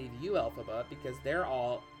gonna save you, Elphaba, because they're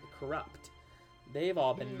all corrupt. They've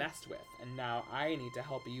all been messed with, and now I need to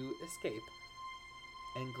help you escape.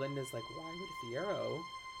 And Glinda's like, why would Fiyero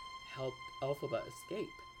help Elphaba escape?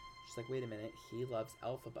 She's like, wait a minute, he loves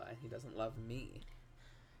Elphaba, and he doesn't love me.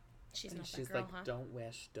 She's and not she's that girl, like, huh? don't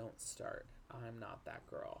wish, don't start. I'm not that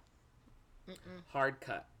girl. Hard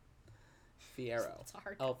cut. Fiyero, It's a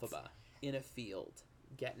hard cut. Elphaba, in a field,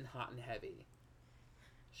 getting hot and heavy.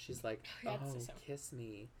 She's like, Yeah, oh, so. kiss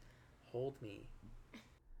me, hold me.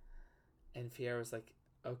 And Fiero's like,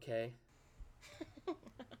 okay.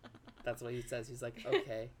 That's what he says. He's like,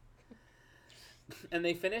 okay. And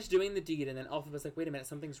they finish doing the deed, and then Elphaba's like, wait a minute,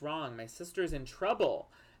 something's wrong. My sister's in trouble.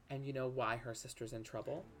 And you know why her sister's in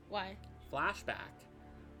trouble? Why? Flashback.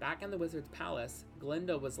 Back in the Wizard's Palace,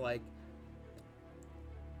 Glinda was like,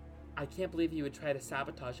 I can't believe you would try to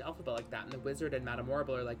sabotage Elphaba like that. And the Wizard and Madame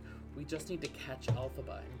Morrible are like, we just need to catch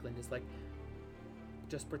Elphaba. And Glinda's like,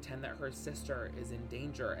 just pretend that her sister is in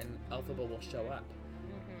danger and Elphaba will show up.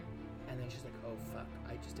 And then she's like, oh fuck,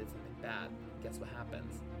 I just did something bad. Guess what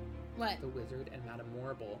happens? What? The Wizard and Madame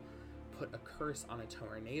Morrible put a curse on a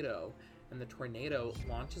tornado, and the tornado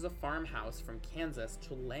launches a farmhouse from Kansas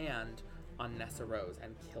to land on Nessarose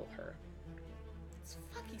and kill her. It's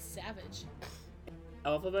fucking savage.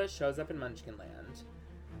 Elphaba shows up in Munchkinland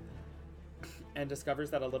and discovers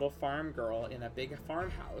that a little farm girl in a big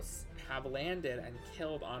farmhouse have landed and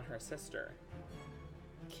killed on her sister.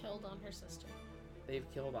 Killed on her sister. They've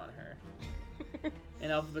killed on her.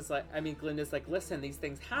 And Elphaba's like, Glinda's like, listen, these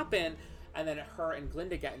things happen. And then her and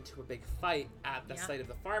Glinda get into a big fight at the site of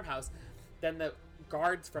the farmhouse. Then the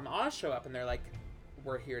guards from Oz show up and they're like,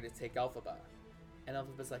 we're here to take Elphaba. And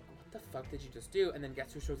Elphaba's like, what the fuck did you just do? And then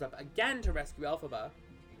guess who shows up again to rescue Elphaba?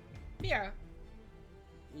 Fiyero.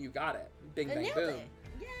 You got it. Bing, I bang, nailed boom. it.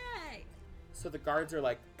 Yay! So the guards are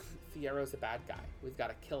like, Fiero's a bad guy. We've got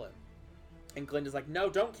to kill him. And Glinda's like, no,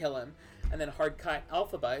 don't kill him. And then hard cut,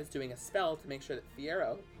 Elphaba is doing a spell to make sure that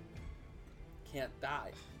Fiyero can't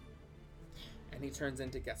die. And he turns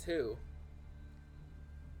into guess who?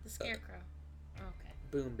 The Scarecrow. Okay.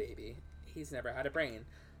 Boom, baby. He's never had a brain.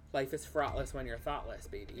 Life is fraughtless when you're thoughtless,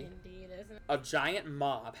 baby. Indeed, isn't it? A giant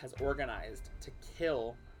mob has organized to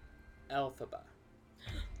kill Elphaba.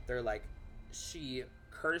 They're like, she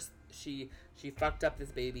fucked up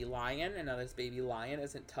this baby lion, and now this baby lion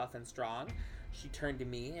isn't tough and strong. She turned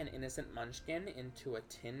me, an innocent munchkin, into a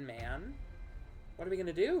tin man. What are we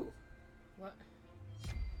gonna do? What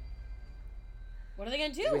are they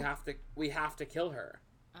gonna do? We have to kill her.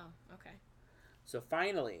 Oh, okay. So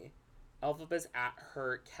finally, Elphaba's at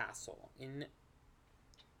her castle in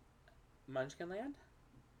Munchkinland?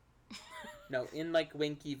 No, in like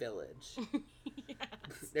Winky Village.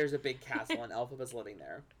 Yes. There's a big castle and Elphaba's living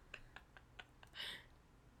there.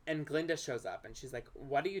 And Glinda shows up and she's like,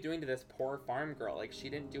 what are you doing to this poor farm girl? Like, she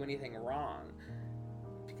didn't do anything wrong.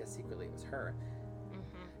 Because secretly it was her. Mm-hmm.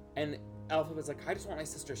 And Elphaba's like, I just want my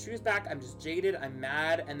sister's shoes back. I'm just jaded. I'm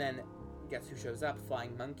mad. And then guess who shows up?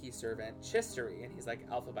 Flying monkey servant Chistery. And he's like,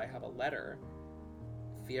 Elphaba, I have a letter.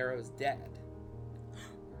 Fiero's dead.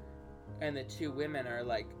 And the two women are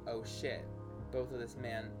like, oh shit. Both of this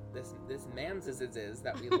man's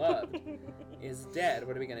that we loved is dead.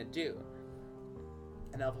 What are we gonna do?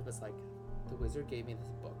 And Elphaba's like, the wizard gave me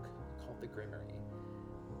this book called The Grimmery.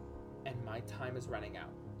 And my time is running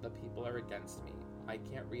out. The people are against me. I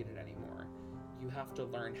can't read it anymore. You have to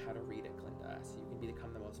learn how to read it, Glinda, so you can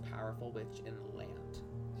become the most powerful witch in the land.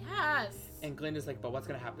 Yes. And Glinda's like, but what's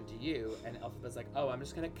gonna happen to you? And Elphaba's like, oh, I'm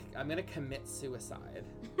gonna commit suicide.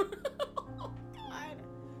 Oh God.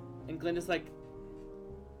 And Glinda's like,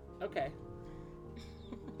 okay.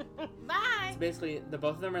 Bye. So basically, the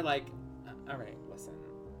both of them are like, all right, listen.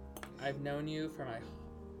 I've known you for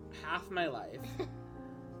half my life.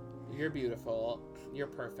 You're beautiful. You're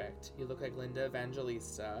perfect. You look like Linda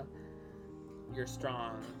Evangelista. You're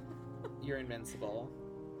strong. You're invincible.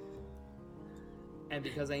 And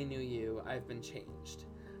because I knew you, I've been changed.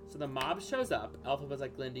 So the mob shows up. Elphaba's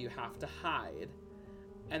like, Glinda, you have to hide.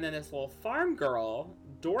 And then this little farm girl,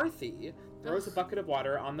 Dorothy, throws a bucket of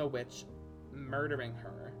water on the witch, murdering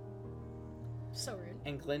her. So rude.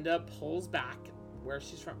 And Glinda pulls back where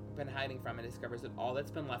she's been hiding from and discovers that all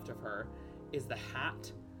that's been left of her is the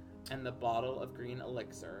hat and the bottle of green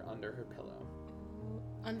elixir under her pillow.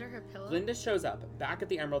 Under her pillow? Glinda shows up back at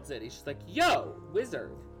the Emerald City. She's like, yo,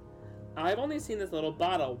 wizard, I've only seen this little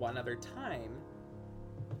bottle one other time,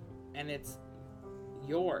 and it's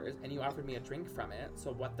yours, and you offered me a drink from it,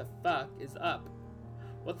 so what the fuck is up?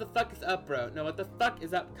 What the fuck is up, bro? No, what the fuck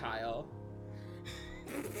is up, Kyle?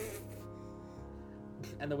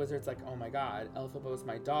 And the wizard's like, oh my god, Elphaba was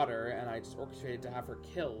my daughter, and I just orchestrated to have her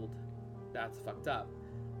killed. That's fucked up.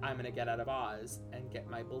 I'm gonna get out of Oz and get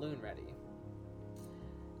my balloon ready.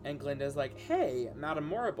 And Glinda's like, hey, Madame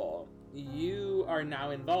Morrible, you are now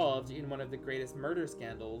involved in one of the greatest murder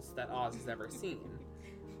scandals that Oz has ever seen.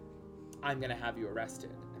 I'm gonna have you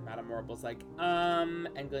arrested. And Madame Morrible's like, and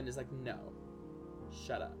Glinda's like, no.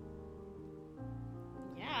 Shut up.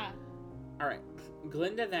 Yeah. Alright.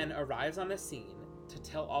 Glinda then arrives on the scene to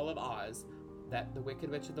tell all of Oz that the Wicked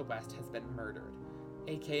Witch of the West has been murdered.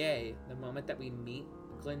 AKA, the moment that we meet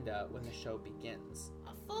Glinda when the show begins.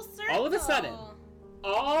 A full circle. All of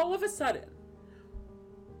a sudden,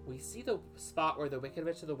 we see the spot where the Wicked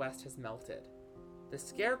Witch of the West has melted. The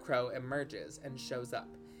Scarecrow emerges and shows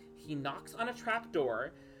up. He knocks on a trap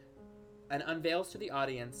door and unveils to the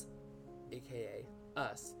audience, aka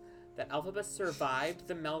us, that Elphaba survived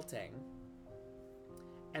the melting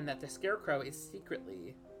and that the Scarecrow is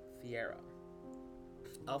secretly Fiero.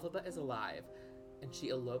 Elphaba is alive and she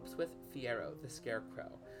elopes with Fiero, the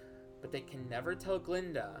Scarecrow, but they can never tell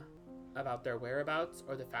Glinda about their whereabouts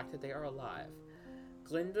or the fact that they are alive.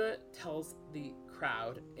 Glinda tells the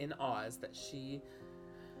crowd in Oz that she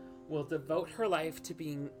will devote her life to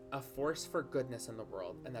being a force for goodness in the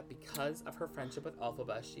world, and that because of her friendship with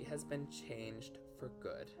Elphaba, she has been changed for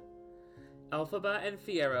good. Elphaba and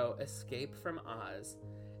Fiero escape from Oz,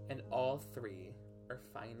 and all three are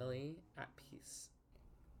finally at peace.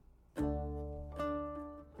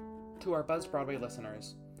 To our Buzzed Broadway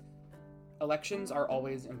listeners, elections are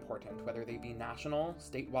always important, whether they be national,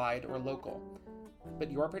 statewide, or local.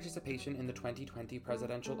 But your participation in the 2020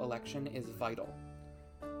 presidential election is vital.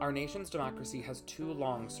 Our nation's democracy has too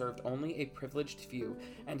long served only a privileged few,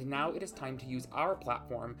 and now it is time to use our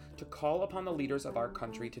platform to call upon the leaders of our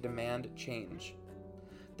country to demand change.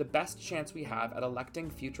 The best chance we have at electing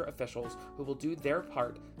future officials who will do their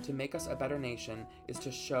part to make us a better nation is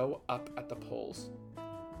to show up at the polls.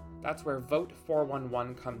 That's where Vote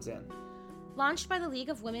 411 comes in. Launched by the League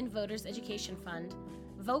of Women Voters Education Fund,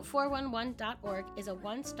 Vote411.org is a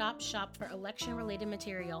one-stop shop for election-related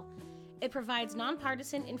material. It provides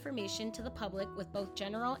nonpartisan information to the public with both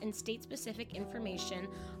general and state-specific information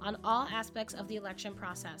on all aspects of the election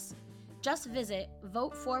process. Just visit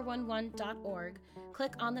vote411.org,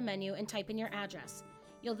 click on the menu, and type in your address.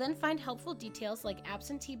 You'll then find helpful details like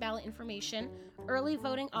absentee ballot information, early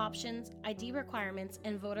voting options, ID requirements,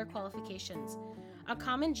 and voter qualifications. A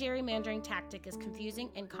common gerrymandering tactic is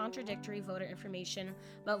confusing and contradictory voter information,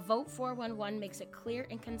 but Vote 411 makes it clear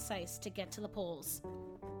and concise to get to the polls.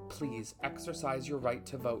 Please exercise your right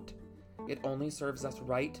to vote. It only serves us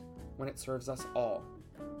right when it serves us all.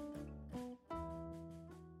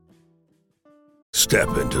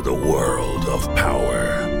 Step into the world of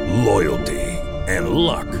power, loyalty, and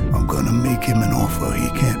luck. I'm gonna make him an offer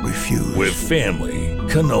he can't refuse. With family,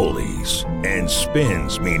 cannolis, and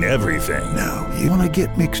spins mean everything. Now, you wanna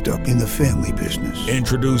get mixed up in the family business.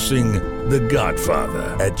 Introducing The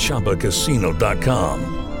Godfather at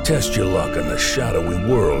ChumbaCasino.com. Test your luck in the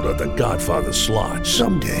shadowy world of The Godfather slot.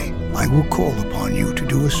 Someday, I will call upon you to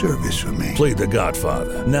do a service for me. Play The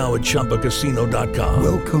Godfather, now at ChumbaCasino.com.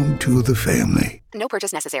 Welcome to the family. No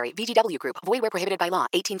purchase necessary. VGW Group. Void where prohibited by law.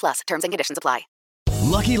 18+. Terms and conditions apply.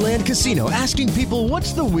 Lucky Land Casino, asking people,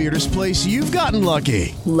 what's the weirdest place you've gotten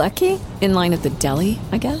lucky? Lucky? In line at the deli,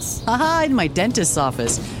 I guess? Aha, in my dentist's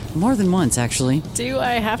office. More than once, actually. Do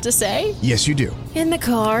I have to say? Yes, you do. In the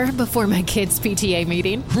car before my kids' PTA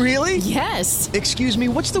meeting. Really? Yes. Excuse me,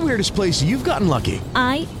 what's the weirdest place you've gotten lucky?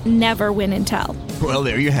 I never win and tell. Well,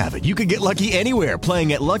 there you have it. You can get lucky anywhere,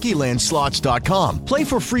 playing at LuckyLandSlots.com. Play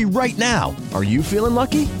for free right now. Are you feeling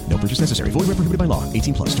lucky? No purchase necessary. Void where prohibited by law.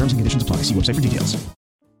 18+. Terms and conditions apply. See website for details.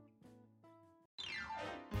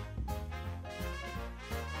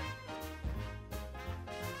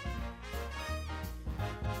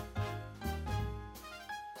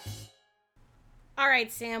 All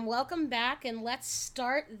right, Sam, welcome back, and let's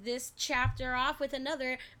start this chapter off with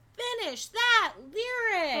another Finish That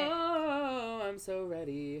Lyric. Oh, I'm so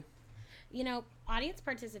ready. You know, audience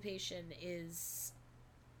participation is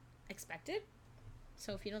expected,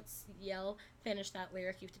 so if you don't yell Finish That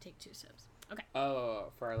Lyric, you have to take 2 sips. Okay.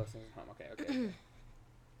 Oh, for our listeners at home. Okay.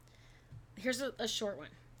 Here's a short one.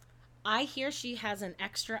 I hear she has an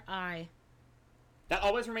extra eye. That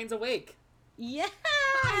always remains awake. Yes!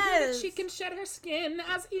 I hear that she can shed her skin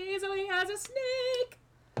as easily as a snake.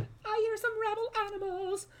 I hear some rebel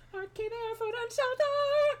animals are keeping their food and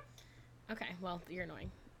shelter. Okay, well, you're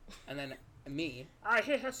annoying. And then me. I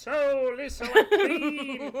hear her soul is so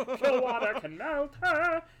unclean, no water can melt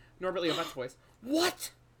her. Norbert Leo Butts' voice.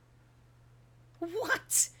 What?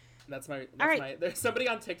 What? That's All my. right. There's somebody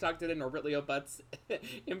on TikTok did a Norbert Leo Butts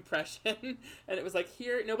impression, and it was like,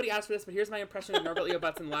 here. Nobody asked for this, but here's my impression of Norbert Leo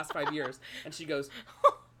Butts in the last 5 years. And she goes,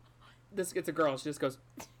 "This it's a girl." She just goes,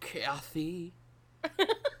 "Kathy,"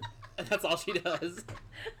 and that's all she does.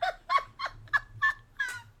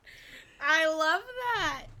 I love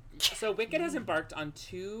that. So Wicked has embarked on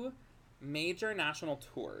 2 major national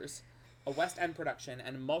tours, a West End production,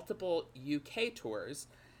 and multiple UK tours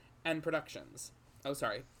and productions. Oh,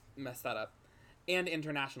 sorry. Messed that up. And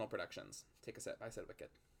international productions. Take a sip. I said Wicked.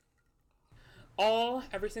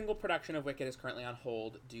 Every single production of Wicked is currently on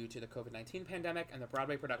hold due to the COVID-19 pandemic, and the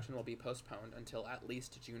Broadway production will be postponed until at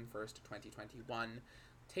least June 1st, 2021.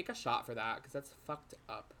 Take a shot for that, because that's fucked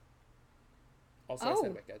up. Also, I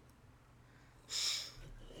said Wicked.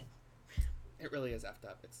 It really is effed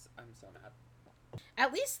up. I'm so mad.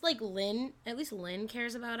 At least Lin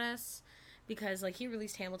cares about us, because he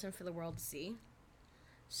released Hamilton for the world to see.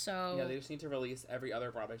 So yeah, they just need to release every other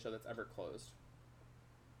Broadway show that's ever closed.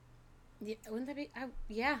 Yeah, wouldn't that be?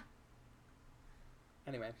 Yeah.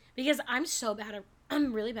 Anyway, because I'm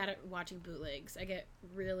really bad at watching bootlegs. I get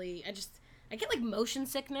motion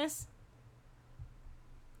sickness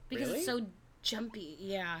because really? It's so jumpy.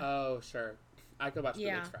 Yeah. Oh sure, I could watch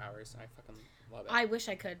bootlegs for hours. I fucking love it. I wish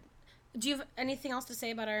I could. Do you have anything else to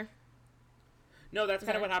say about our? No, that's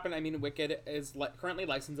kind of what happened. I mean, Wicked is currently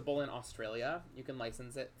licensable in Australia. You can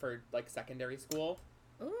license it for secondary school.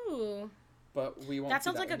 Ooh. But we won't. That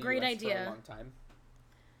sounds like a great idea. For a long time.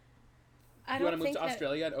 I you want to move to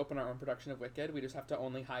Australia and open our own production of Wicked? We just have to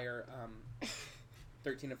only hire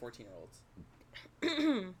 13 to 14-year-olds.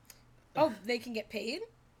 Oh, they can get paid?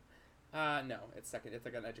 No, it's like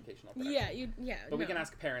an educational production. Yeah. But we can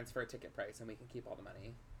ask parents for a ticket price, and we can keep all the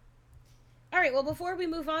money. All right. Well, before we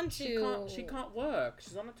move on to she can't work.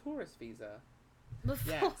 She's on a tourist visa.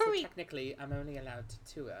 Before technically, I'm only allowed to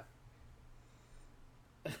tour.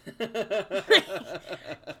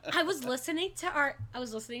 I was listening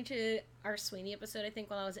to our Sweeney episode, I think,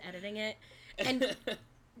 while I was editing it, and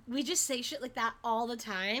we just say shit like that all the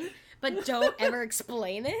time, but don't ever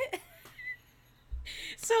explain it.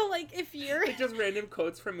 So if you're just random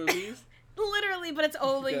quotes from movies, literally, but it's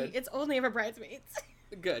only ever Bridesmaids.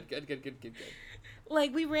 Good.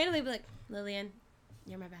 Like, we randomly be like, Lillian,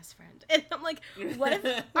 you're my best friend. And I'm like, what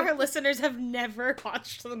if our listeners have never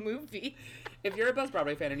watched the movie? If you're a Buzz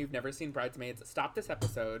Broadway fan and you've never seen Bridesmaids, stop this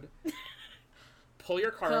episode. Pull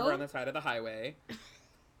your car over on the side of the highway.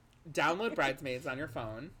 Download Bridesmaids on your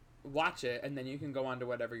phone. Watch it, and then you can go on to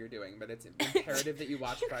whatever you're doing. But it's imperative that you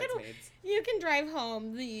watch Bridesmaids. You can drive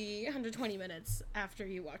home the 120 minutes after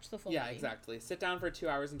you watch the full movie. Yeah, exactly. Sit down for 2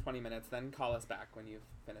 hours and 20 minutes, then call us back when you've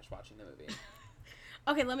finished watching the movie.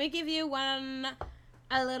 Okay, let me give you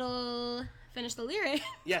a little finish the lyric.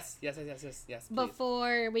 Yes, please.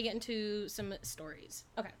 Before we get into some stories.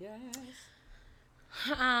 Okay. Yes.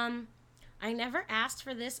 I never asked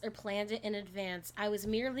for this or planned it in advance. I was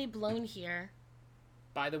merely blown here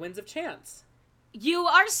by the winds of chance. You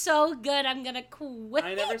are so good. I'm gonna quit.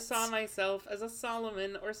 I never saw myself as a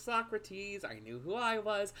Solomon or Socrates. I knew who I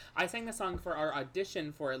was. I sang the song for our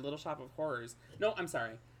audition for Little Shop of Horrors. No, I'm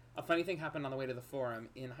sorry. A funny thing happened on the way to the Forum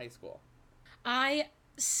in high school. I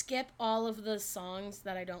skip all of the songs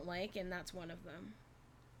that I don't like, and that's one of them.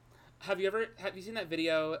 Have you seen that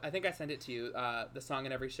video? I think I sent it to you. The song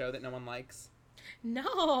in every show that no one likes.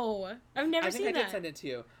 No, I've never seen that. I think I did send it to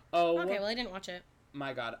you. Oh, okay. Well, I didn't watch it.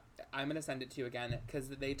 My God, I'm gonna send it to you again because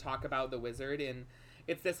they talk about the wizard in.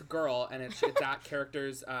 It's this girl, and it's at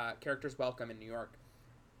Characters Welcome in New York,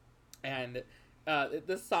 and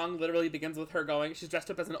this song literally begins with her going. She's dressed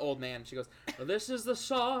up as an old man. She goes, "This is the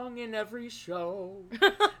song in every show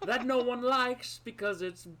that no one likes because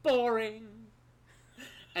it's boring."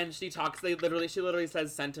 And she literally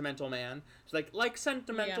says sentimental man. She's like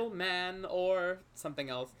sentimental man or something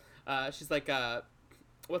else. She's like,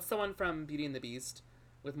 what's the one from Beauty and the Beast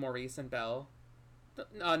with Maurice and Belle?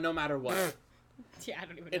 No matter what. Yeah, I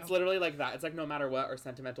don't even know. It's literally like that. It's like no matter what or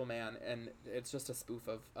sentimental man, and it's just a spoof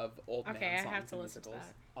of old man songs. Okay, I have to and listen musicals. to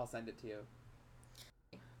that. I'll send it to you.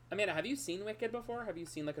 Amanda, have you seen Wicked before? Have you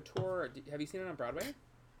seen like a tour? Or have you seen it on Broadway?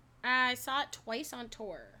 I saw it twice on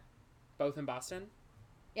tour. Both in Boston?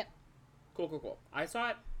 Yep. Cool. I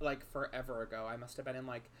saw it like forever ago. I must have been in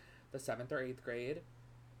like the 7th or 8th grade.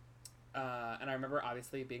 And I remember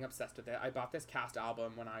obviously being obsessed with it. I bought this cast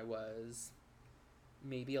album when I was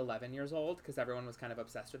maybe 11 years old because everyone was kind of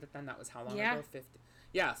obsessed with it then. That was how long ago? 50.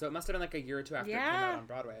 Yeah, so it must have been like a year or two after it came out on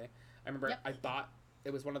Broadway. I remember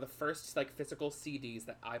it was one of the first like physical CDs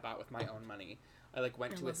that I bought with my own money. I like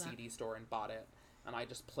went to a CD store and bought it, and I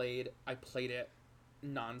played it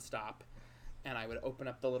nonstop. And I would open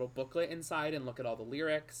up the little booklet inside and look at all the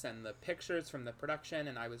lyrics and the pictures from the production,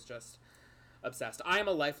 and I was just obsessed. I am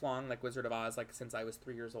a lifelong like Wizard of Oz, like since I was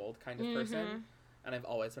 3 years old kind of person, and I've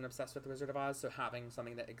always been obsessed with Wizard of Oz. So having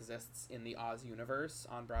something that exists in the Oz universe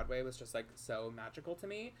on Broadway was just like so magical to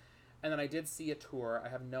me. And then I did see a tour. I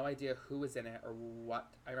have no idea who was in it or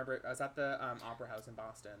what. I remember I was at the Opera House in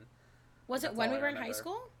Boston. Was it when we were in high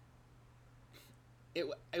school?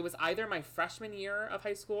 It was either my freshman year of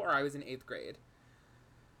high school or I was in 8th grade.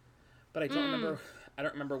 But I don't remember. I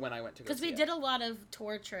don't remember when I went to go see it. Because we did a lot of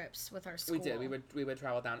tour trips with our school. We did. We would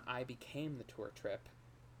travel down. I became the tour trip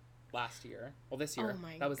last year. Well, this year. Oh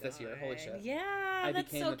my that was God. This year. Holy shit. Yeah, I that's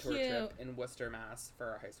became so the tour cute. trip in Worcester, Mass for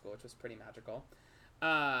our high school, which was pretty magical.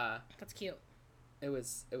 That's cute. It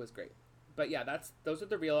was great. But yeah, those are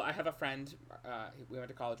the real. I have a friend. We went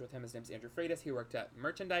to college with him. His name's Andrew Freitas. He worked at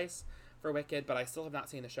merchandise for Wicked, but I still have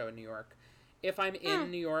not seen the show in New York. If I'm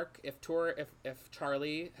in New York, if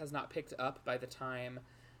Charlie has not picked up by the time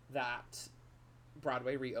that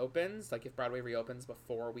Broadway reopens, like if Broadway reopens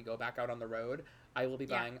before we go back out on the road, I will be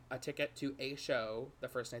buying a ticket to a show the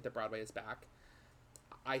first night that Broadway is back.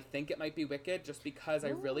 I think it might be Wicked just because I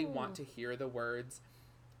really want to hear the words,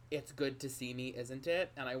 "It's good to see me, isn't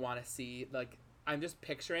it?" And I want to see, like, I'm just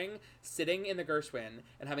picturing sitting in the Gershwin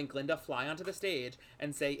and having Glinda fly onto the stage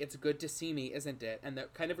and say, "It's good to see me, isn't it?" And the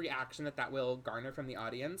kind of reaction that will garner from the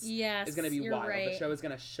audience is going to be wild. Right. The show is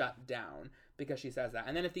going to shut down because she says that.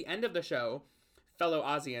 And then at the end of the show, fellow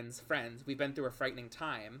Ozians, friends, we've been through a frightening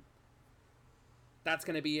time. That's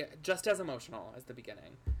going to be just as emotional as the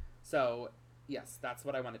beginning. So, yes, that's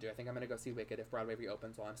what I want to do. I think I'm going to go see Wicked if Broadway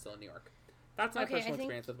reopens while I'm still in New York. That's my personal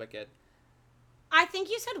experience with Wicked. I think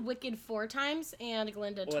you said Wicked 4 times and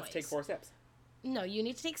Glinda twice. Well, let's take 4 sips. No, you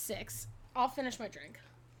need to take 6. I'll finish my drink.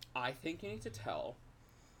 I think you need to tell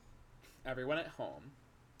everyone at home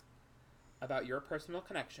about your personal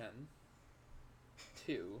connection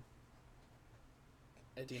to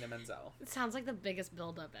Idina Menzel. It sounds like the biggest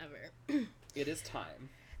build-up ever. It is time.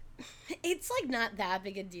 It's like not that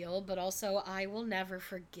big a deal, but also I will never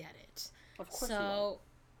forget it. Of course you won't.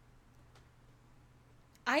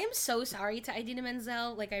 I am so sorry to Idina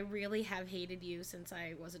Menzel. Like, I really have hated you since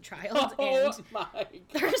I was a child. Oh And my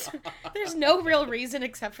God. there's no real reason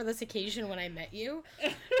except for this occasion when I met you.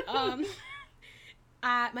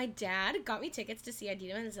 My dad got me tickets to see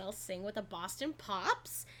Idina Menzel sing with the Boston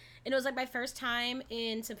Pops. And it was like my first time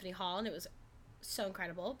in Symphony Hall, and it was so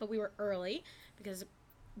incredible. But we were early because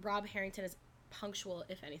Rob Harrington is punctual,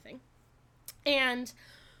 if anything. And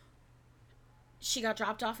she got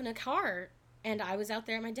dropped off in a car, and I was out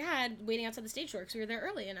there with my dad waiting outside the stage door because we were there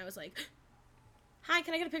early. And I was like, "Hi,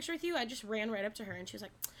 can I get a picture with you?" I just ran right up to her, and she was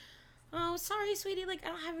like, "Oh, sorry, sweetie. Like, I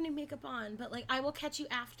don't have any makeup on, but like, I will catch you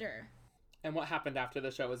after." And what happened after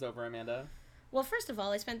the show was over, Amanda? Well, first of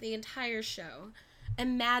all, I spent the entire show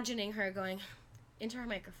imagining her going into her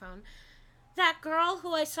microphone, "That girl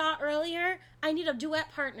who I saw earlier, I need a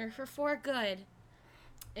duet partner for good."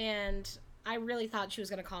 And I really thought she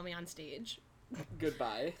was going to call me on stage.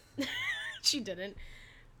 Goodbye. She didn't.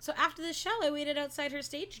 So after the show, I waited outside her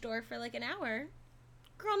stage door for like an hour.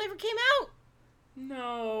 Girl never came out.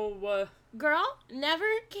 No. Girl never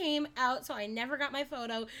came out, so I never got my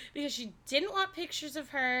photo because she didn't want pictures of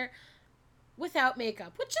her without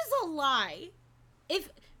makeup, which is a lie. If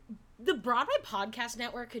the Broadway Podcast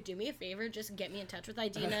Network could do me a favor, just get me in touch with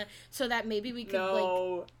Idina so that maybe we could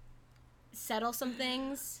like settle some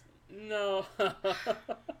things. No.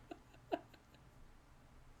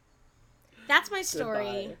 That's my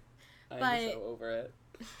story. Goodbye. I'm so over it.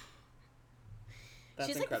 That's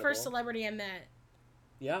She's incredible. like the first celebrity I met.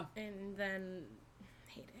 Yeah. And then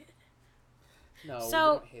hated. No, so,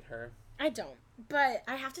 you don't hate her. I don't. But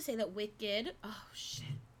I have to say that Wicked... Oh, shit.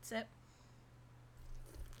 Sip.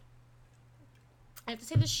 I have to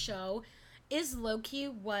say the show is low-key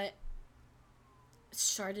what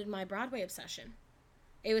started my Broadway obsession.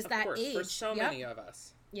 It was that age. For so many of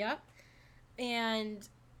us. Yep. And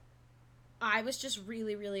I was just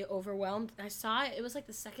really, really overwhelmed. I saw it. It was like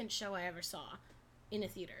the second show I ever saw in a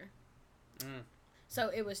theater. So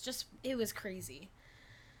it was crazy.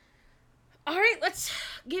 All right, let's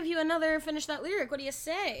give you another Finish That Lyric. What do you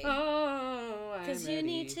say? Oh, I'm Because you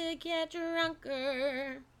need to get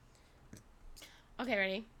drunker. Okay,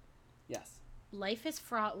 ready? Yes. Life is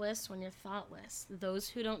fraughtless when you're thoughtless. Those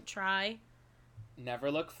who don't try never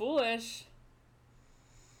look foolish.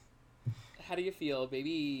 How do you feel,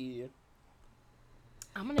 baby?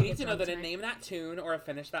 I'm gonna you need to know that tonight. a Name That Tune or a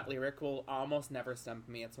Finish That Lyric will almost never stump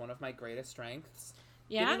me. It's one of my greatest strengths.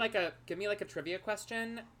 Yeah. Give me like a trivia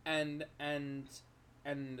question and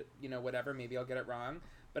you know, whatever, maybe I'll get it wrong.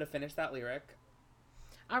 But a Finish That Lyric.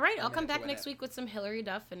 All right, I'll come back next week with some Hilary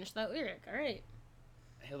Duff Finish That Lyric. All right.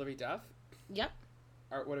 Hilary Duff? Yep.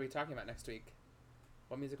 Or what are we talking about next week?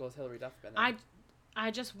 What musical has Hilary Duff been in?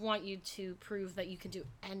 I just want you to prove that you can do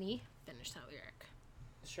any Finish That Lyric.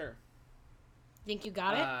 Sure. Think you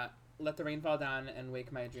got it? Let the rain fall down and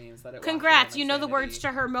wake my dreams. Let it. Congrats! You know the words to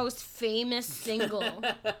her most famous single.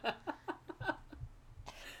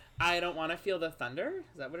 I don't want to feel the thunder.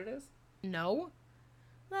 Is that what it is? No.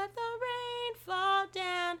 Let the rain fall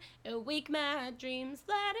down and wake my dreams.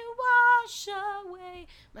 Let it wash away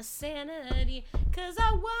my sanity. 'Cause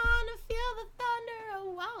I wanna feel the thunder. I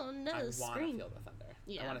wanna scream. I wanna feel the thunder.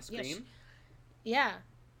 Yeah. I wanna scream. Yeah.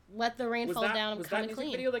 Let the rain fall down. I'm kind of clean. Was that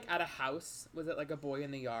music video like at a house? Was it like a boy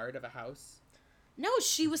in the yard of a house? No,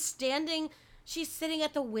 she was standing. She's sitting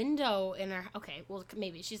at the window in her. Okay, well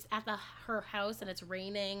maybe she's at her house and it's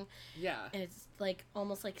raining. Yeah. And it's like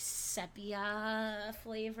almost like sepia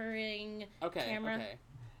flavoring. Camera. Okay.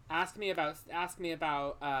 Ask me about.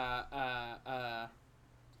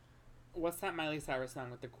 What's that Miley Cyrus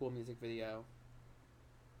song with the cool music video?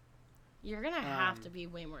 You're gonna have to be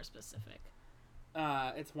way more specific.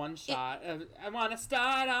 It's one shot. I want to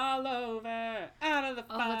start all over, out of the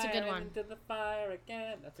fire, that's a good one. into the fire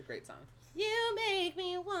again. That's a great song. You make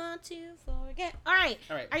me want to forget. All right.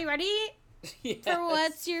 Are you ready? Yes. For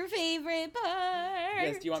what's your favorite part?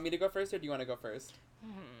 Yes. Do you want me to go first, or do you want to go first?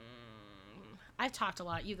 I've talked a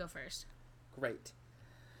lot. You go first. Great.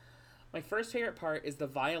 My first favorite part is the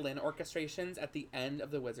violin orchestrations at the end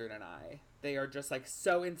of The Wizard and I. They are just like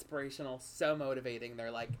so inspirational, so motivating.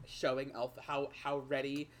 They're like showing how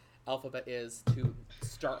ready Elphaba is to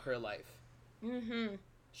start her life. Mm-hmm.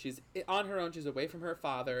 She's on her own. She's away from her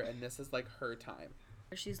father, and this is like her time.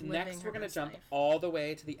 She's living Next, we're going to jump all the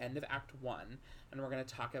way to the end of Act 1, and we're going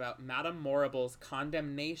to talk about Madame Morrible's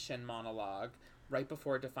condemnation monologue right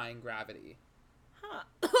before Defying Gravity. Huh.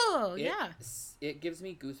 Oh, yeah. It gives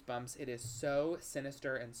me goosebumps. It is so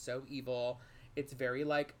sinister and so evil. It's very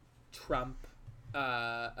like Trump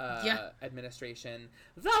administration.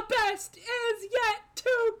 The best is yet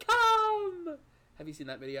to come. Have you seen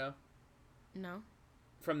that video? No.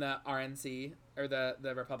 from the RNC or the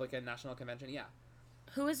Republican National Convention. Yeah.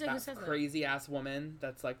 Who is it? That Who says that? crazy ass woman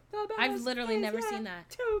that's like, I've literally never seen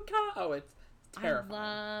that. Oh, it's terrifying.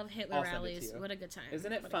 I love Hitler I'll send it to rallies. you. What a good time.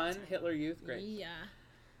 Isn't it fun? Hitler Youth, great.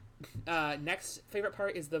 Yeah. Next favorite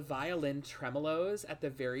part is the violin tremolos at the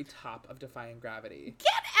very top of Defying Gravity. Get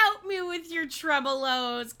out me with your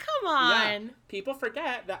tremolos. Come on. Yeah. People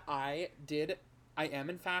forget that I am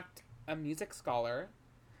in fact a music scholar.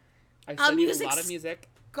 I studied a lot of music.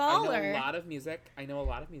 Scholar. I know a lot of music. I know a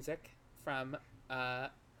lot of music from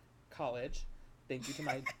college. Thank you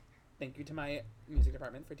to my music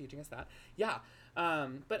department for teaching us that. Yeah.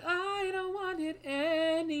 But I don't want it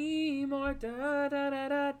anymore. Da da da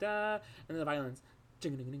da da. And then the violins.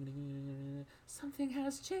 Something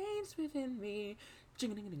has changed within me.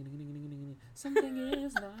 Something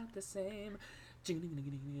is not the same.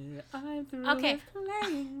 I'm through with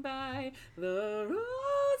playing by the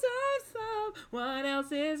rules of someone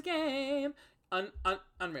else's game.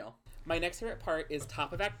 Unreal. My next favorite part is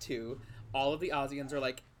top of Act 2. All of the Ozians are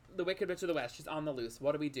like, the Wicked Witch of the West, she's on the loose.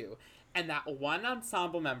 What do we do? And that one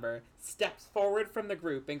ensemble member steps forward from the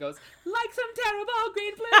group and goes, like some terrible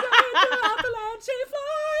green blizzard throughout the land she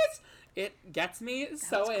flies. It gets me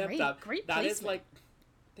so amped up. Great that placement. is like,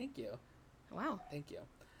 thank you. Wow. Thank you.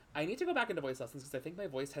 I need to go back into voice lessons because I think my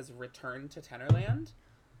voice has returned to Tenorland.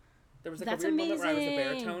 There was like That's a weird moment where I was a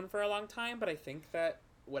amazing. baritone for a long time, but I think that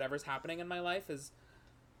whatever's happening in my life is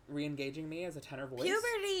re-engaging me as a tenor voice.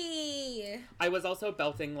 Puberty. I was also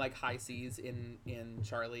belting like high C's in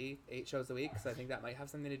Charlie 8 shows a week, so I think that might have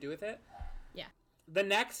something to do with it. Yeah. The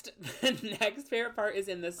next favorite part is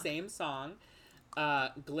in the same song.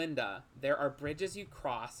 Glinda, there are bridges you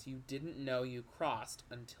cross you didn't know you crossed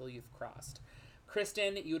until you've crossed.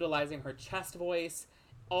 Kristen, utilizing her chest voice,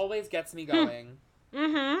 always gets me going.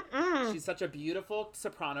 She's such a beautiful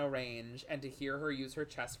soprano range, and to hear her use her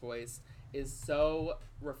chest voice is so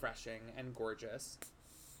refreshing and gorgeous.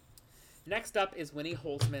 Next up is Winnie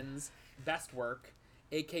Holzman's best work,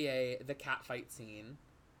 aka the cat fight scene.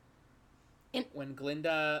 When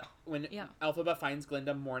Elphaba finds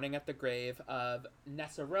Glinda mourning at the grave of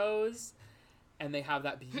Nessa Rose, and they have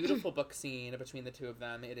that beautiful book scene between the two of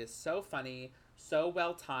them. It is so funny, so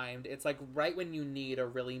well timed. It's like right when you need a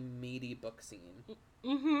really meaty book scene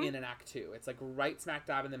in an Act 2. It's like right smack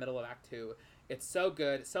dab in the middle of Act 2. It's so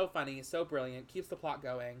good, so funny, so brilliant, keeps the plot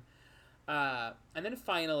going. And then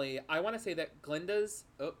finally, I want to say that Glinda's...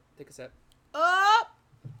 Oh, take a sip.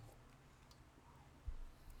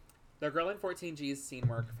 The Girl in 14G's scene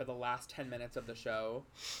work for the last 10 minutes of the show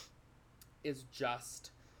is just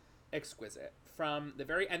exquisite. From the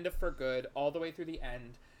very end of For Good all the way through the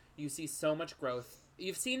end, you see so much growth.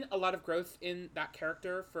 You've seen a lot of growth in that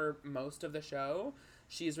character for most of the show.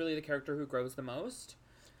 She's really the character who grows the most.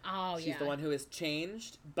 Oh, She's the one who has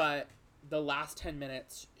changed, but the last 10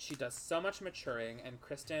 minutes, she does so much maturing, and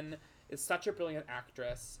Kristen is such a brilliant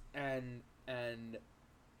actress, and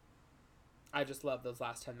I just love those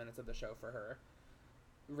last 10 minutes of the show for her.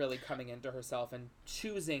 Really coming into herself and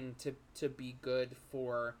choosing to be good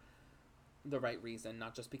for the right reason,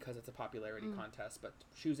 not just because it's a popularity contest, but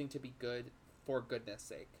choosing to be good for goodness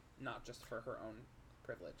sake, not just for her own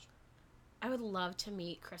privilege. I would love to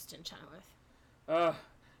meet Kristen Chenoweth.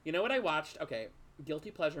 You know what I watched? Okay, guilty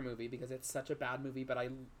pleasure movie because it's such a bad movie, but I,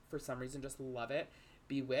 for some reason, just love it.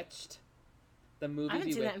 Bewitched. The movie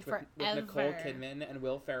Bewitched with Nicole Kidman and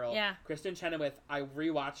Will Ferrell. Yeah. Kristen Chenoweth, I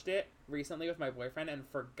rewatched it recently with my boyfriend and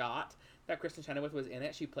forgot that Kristen Chenoweth was in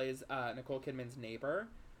it. She plays Nicole Kidman's neighbor.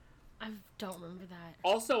 I don't remember that.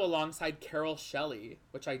 Also alongside Carol Shelley,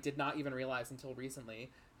 which I did not even realize until recently,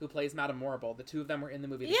 who plays Madame Morrible. The two of them were in the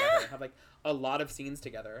movie together. Have like a lot of scenes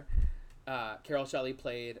together. Carol Shelley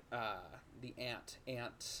played the aunt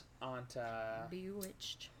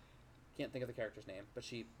Bewitched. Can't think of the character's name, but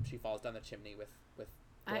she falls down the chimney with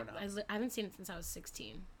doorknobs. I haven't seen it since I was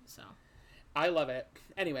 16, so. I love it.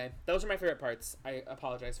 Anyway, those are my favorite parts. I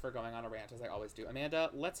apologize for going on a rant as I always do. Amanda,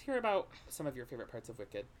 let's hear about some of your favorite parts of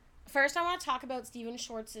Wicked. First, I want to talk about Stephen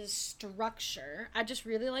Schwartz's structure. I just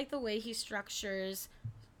really like the way he structures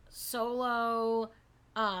solos.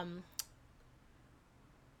 I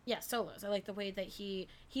like the way that he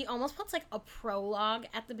almost puts like a prologue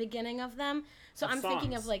at the beginning of them. So I'm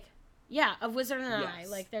thinking of like, of Wizard and I.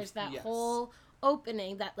 Like there's that whole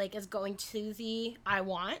opening that like is going to the I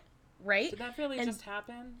Want, right? Did that really just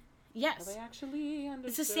happen? Yes. Well, they actually understood.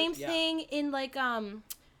 It's the same thing in like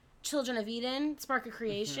Children of Eden, Spark of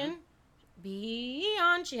Creation.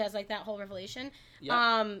 Beyond, she has like that whole revelation.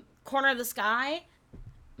 Yep. Corner of the Sky.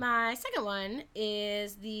 My second one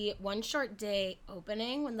is the One Short Day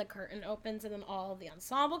opening when the curtain opens and then all the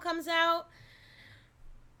ensemble comes out.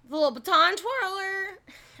 The little baton twirler.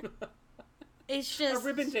 It's just a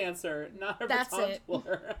ribbon dancer, not a That's baton it.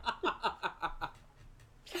 twirler.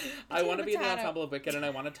 I want to be in the ensemble of Wicked, and I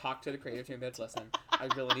want to talk to the creative team that's listen. I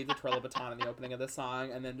really need to twirl a baton in the opening of this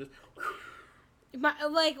song, and then just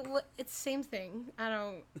it's the same thing. I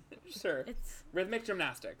don't. Sure. It's rhythmic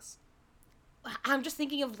gymnastics. I'm just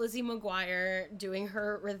thinking of Lizzie McGuire doing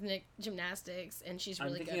her rhythmic gymnastics, and she's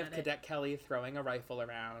really good at it. I'm thinking of Cadet Kelly throwing a rifle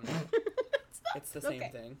around. It's the same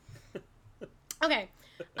thing. Okay.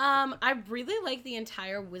 I really like the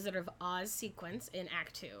entire Wizard of Oz sequence in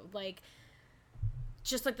Act 2. Like,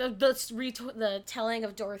 just like the telling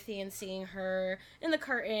of Dorothy and seeing her in the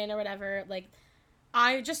curtain or whatever. Like,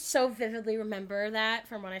 I just so vividly remember that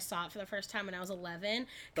from when I saw it for the first time when I was 11.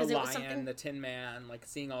 The it lion, was something, the Tin Man, like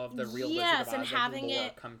seeing all of the real yes, Wizard of Oz and having lore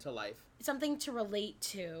it come to life. Something to relate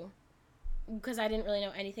to, because I didn't really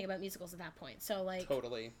know anything about musicals at that point. So like,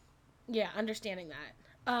 totally, yeah, understanding that.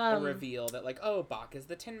 The reveal that like, oh, Bach is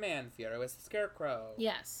the Tin Man, Fiyero is the Scarecrow.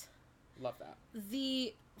 Yes, love that.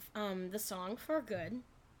 The song For Good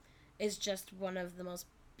is just one of the most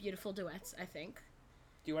beautiful duets, I think.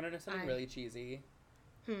 Do you want to know something really cheesy?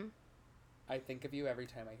 I think of you every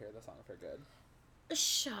time I hear the song For Good.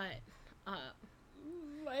 Shut up.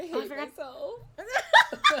 I hate myself.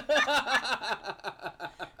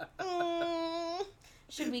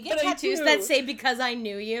 Should we get tattoos that say "Because I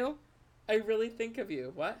Knew You"? I really think of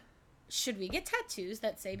you. What? Should we get tattoos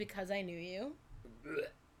that say "Because I Knew You"? Okay.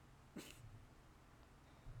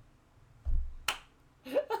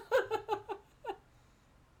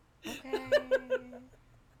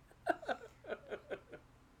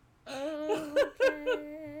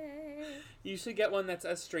 You should get one that's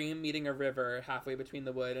a stream meeting a river halfway between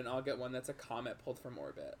the wood, and I'll get one that's a comet pulled from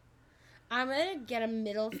orbit. I'm gonna get a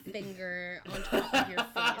middle finger on top of your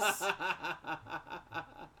face.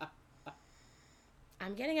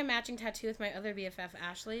 I'm getting a matching tattoo with my other BFF,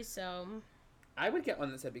 Ashley, so... I would get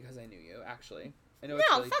one that said "Because I Knew You," actually. I know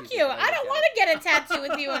no, really fuck cheesy, you. but I don't want to get a tattoo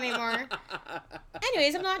with you anymore.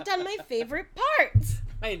 Anyways, I'm not done my favorite parts.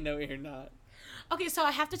 I know you're not. Okay, so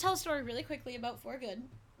I have to tell a story really quickly about For Good.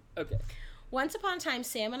 Okay. Once upon a time,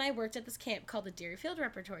 Sam and I worked at this camp called the Deerfield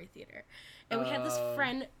Repertory Theater. And we had this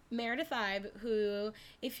friend, Meredith Ibe, who,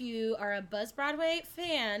 if you are a Buzz Broadway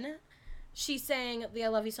fan, she sang the I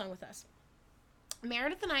Love You song with us.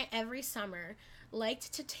 Meredith and I, every summer,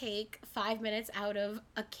 liked to take 5 minutes out of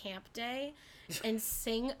a camp day and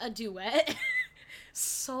sing a duet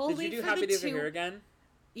solely Did you do for Happy the Days two... Are Here Again?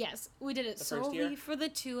 Yes, we did it The first solely year? for the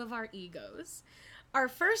two of our egos. Our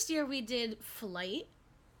first year, we did Flight.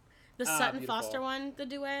 The Sutton beautiful. Foster one, the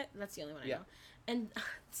duet. That's the only one I Yeah. know. And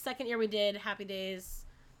second year we did Happy Days,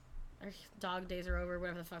 or Dog Days Are Over,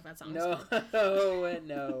 whatever the fuck that song is called.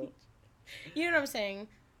 No. You know what I'm saying?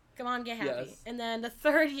 Come on, get happy. Yes. And then the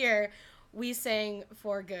third year, we sang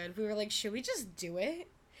For Good. We were like, should we just do it?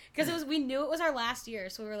 Because we knew it was our last year,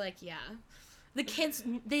 so we were like, yeah. The kids,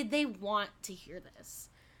 they want to hear this.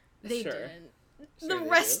 They Sure. didn't. Sure The they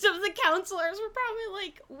rest do. of the counselors were probably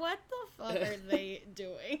like, what the fuck are they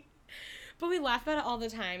doing? But we laugh about it all the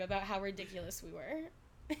time, about how ridiculous we were.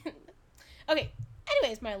 Okay,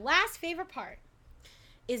 anyways, my last favorite part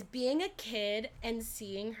is being a kid and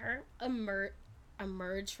seeing her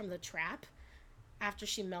emerge from the trap after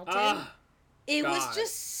she melted. It was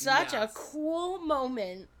just such a cool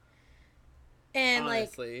moment. And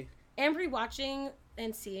honestly, and rewatching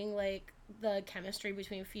and seeing like the chemistry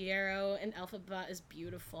between Fiyero and Elphaba is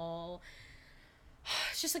beautiful.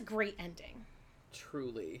 It's just a great ending.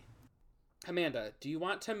 Truly. Amanda, do you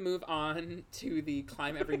want to move on to the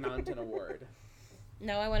Climb Every Mountain Award?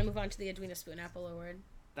 No, I want to move on to the Edwina Spoonapple Award.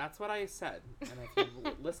 That's what I said. And if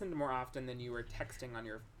you listened more often than you were texting on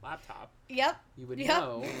your laptop, Yep. you would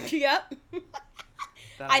know. Yep.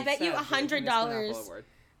 That I bet you said the Edwina $100. Spoonapple Award.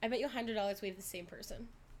 I bet you $100 we have the same person.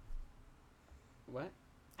 What?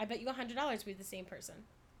 I bet you $100 we have the same person.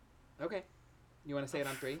 Okay. You want to say it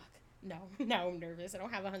on 3? No, now I'm nervous. I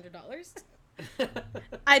don't have $100.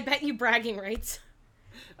 I bet you bragging rights.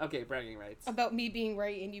 Okay, bragging rights. About me being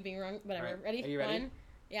right and you being wrong. Whatever. Right. Ready? Are you ready? 1.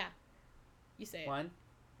 Yeah. You say it. 1.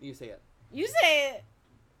 You say it. You say it.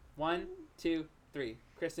 1, 2, 3.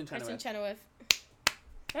 Kristen Chenoweth. Kristen Chenoweth.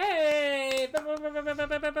 Hey!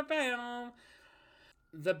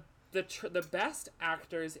 The best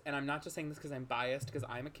actors, and I'm not just saying this because I'm biased, because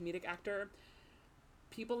I'm a comedic actor.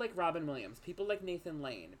 People like Robin Williams, people like Nathan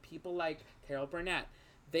Lane, people like Carol Burnett,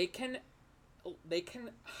 they can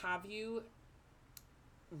have you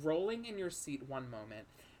rolling in your seat one moment,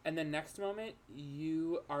 and the next moment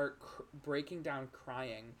you are breaking down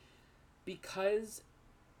crying, because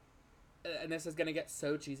and this is going to get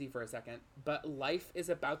so cheesy for a second, but life is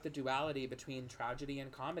about the duality between tragedy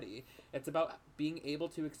and comedy. It's about being able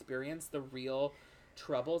to experience the real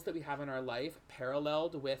troubles that we have in our life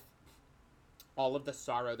paralleled with all of the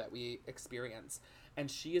sorrow that we experience. And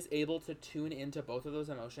she is able to tune into both of those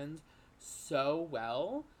emotions so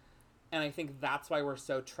well. And I think that's why we're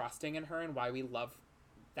so trusting in her and why we love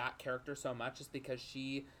that character so much, is because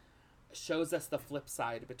she shows us the flip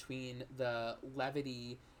side between the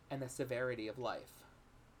levity and the severity of life.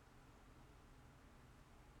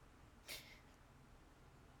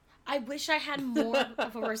 I wish I had more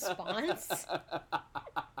of a response.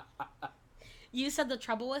 You said the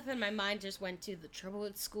trouble with, and my mind just went to the trouble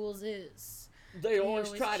with schools is they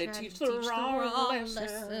always try to teach the wrong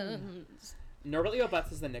lessons. Norbert Leo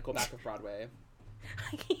Butz is the Nickelback of Broadway.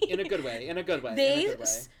 In a good way.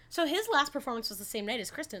 So his last performance was the same night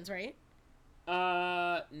as Kristen's, right?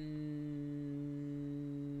 I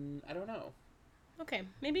don't know. Okay,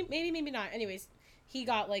 maybe not. Anyways, he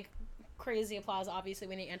got like crazy applause, obviously,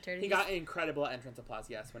 when he entered. He got incredible entrance applause,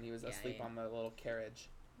 yes, when he was asleep on the little carriage.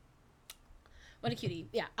 What a cutie.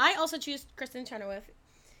 Yeah, I also choose Kristen Chenoweth.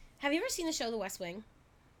 Have you ever seen the show The West Wing?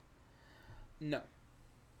 No.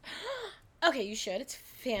 Okay, you should. It's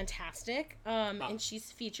fantastic. And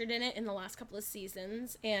she's featured in it in the last couple of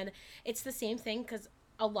seasons. And it's the same thing because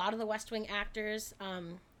a lot of the West Wing actors,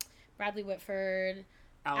 Bradley Whitford,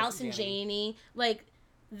 Allison Janney, like,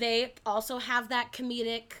 they also have that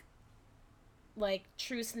comedic, like,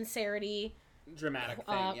 true sincerity. Dramatic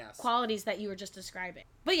thing, yes. Qualities that you were just describing.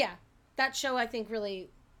 But yeah, that show, I think, really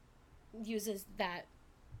uses that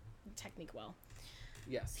technique well.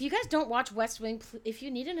 Yes. If you guys don't watch West Wing, if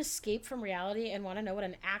you need an escape from reality and want to know what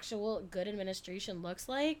an actual good administration looks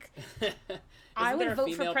like, I would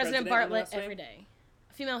vote for President Bartlet every day.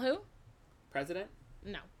 A female who? President?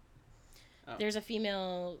 No. Oh. There's a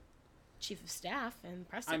female chief of staff and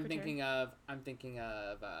press secretary. I'm thinking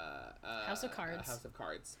of House of Cards. House of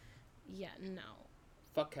Cards. Yeah, no.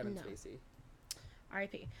 Fuck Kevin Spacey.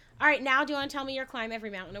 R.I.P. All right, now do you want to tell me your Climb Every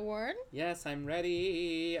Mountain award? Yes, I'm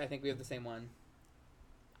ready. I think we have the same one.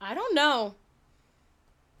 I don't know.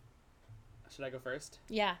 Should I go first?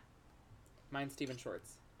 Yeah. Mine's Stephen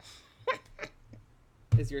Schwartz.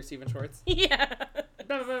 Is yours Stephen Schwartz? Yeah.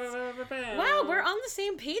 Wow, we're on the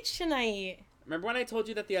same page tonight. Remember when I told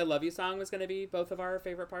you that the I Love You song was going to be both of our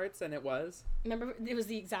favorite parts? And it was? Remember, it was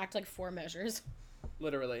the exact, like, 4 measures.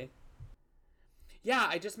 Literally. Yeah,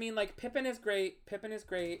 I just mean, like, Pippin is great.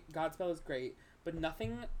 Godspell is great. But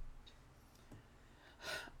nothing...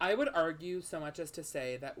 I would argue so much as to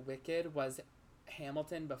say that Wicked was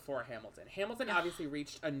Hamilton before Hamilton. Hamilton obviously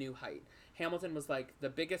reached a new height. Hamilton was, like, the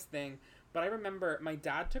biggest thing. But I remember my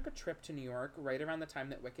dad took a trip to New York right around the time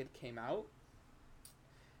that Wicked came out.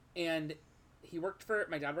 And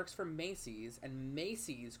my dad works for Macy's, and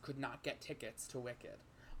Macy's could not get tickets to Wicked.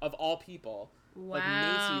 Of all people. Wow. Like,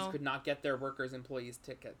 Macy's could not get their employees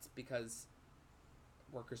tickets because...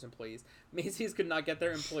 Macy's could not get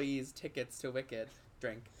their employees tickets to Wicked.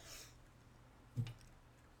 Drink.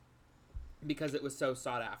 Because it was so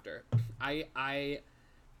sought after. I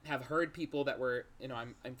have heard people that were,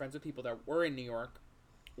 I'm friends with people that were in New York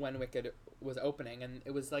when Wicked was opening, and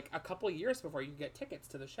it was like a couple years before you could get tickets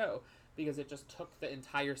to the show because it just took the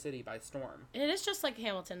entire city by storm. It is just like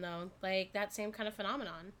Hamilton, though. Like, that same kind of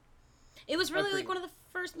phenomenon. It was really, like, one of the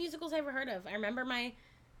first musicals I ever heard of. I remember I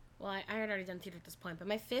had already done theater at this point, but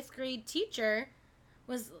my 5th grade teacher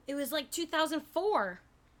it was like 2004.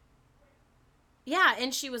 Yeah,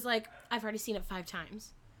 and she was like, I've already seen it 5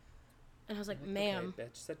 times. And I was like, ma'am. Okay,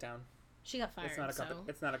 bitch, sit down. She got fired,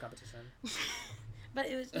 It's not a competition. But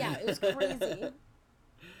it was crazy.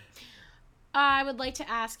 I would like to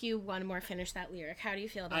ask you one more, finish that lyric. How do you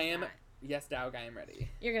feel about that? Yes, Doug, I am ready.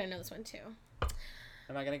 You're going to know this one, too.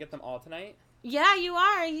 Am I going to get them all tonight? Yeah, you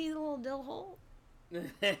are, you little dill hole.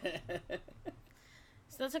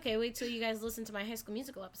 So that's okay. Wait till you guys listen to my High School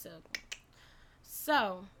Musical episode.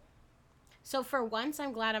 So for once,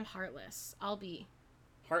 I'm glad I'm heartless. I'll be...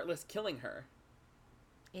 Heartless killing her.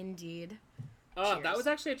 Indeed. Oh, cheers. That was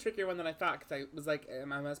actually a trickier one than I thought, because I was like, I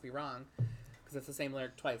must be wrong. Because it's the same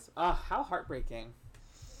lyric twice. Oh, how heartbreaking.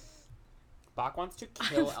 Bach wants to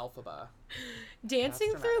kill Elphaba.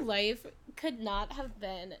 Dancing Through Life could not have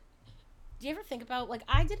been... Do you ever think about, like,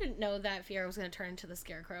 I didn't know that Fiora was going to turn into the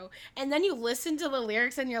Scarecrow. And then you listen to the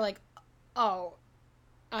lyrics and you're like, oh,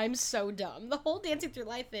 I'm so dumb. The whole Dancing Through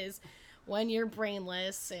Life is when you're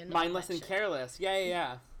brainless and... Mindless and careless.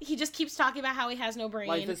 Yeah. He just keeps talking about how he has no brain.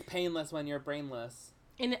 Life is painless when you're brainless.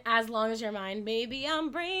 And as long as your mind, maybe I'm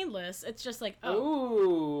brainless. It's just like, oh.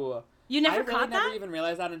 Ooh. You never caught that? I never even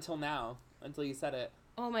realized that until now. Until you said it.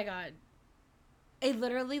 Oh my god. I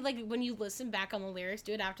literally, like, when you listen back on the lyrics,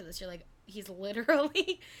 do it after this, you're like, he's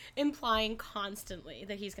literally implying constantly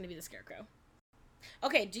that he's going to be the Scarecrow.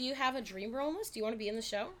 Okay, do you have a dream role list? Do you want to be in the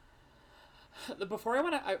show?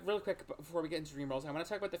 Real quick, before we get into dream roles, I want to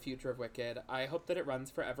talk about the future of Wicked. I hope that it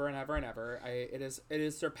runs forever and ever and ever. It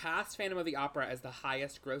is surpassed Phantom of the Opera as the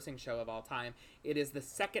highest grossing show of all time. It is the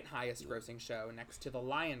second highest grossing show next to The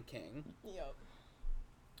Lion King. Yep.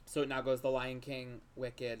 So it now goes The Lion King,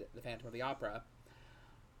 Wicked, The Phantom of the Opera.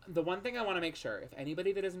 The one thing I want to make sure, if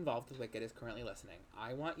anybody that is involved with Wicked is currently listening,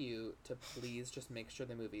 I want you to please just make sure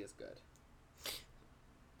the movie is good.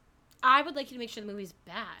 I would like you to make sure the movie's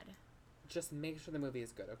bad. Just make sure the movie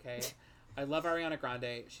is good, okay? I love Ariana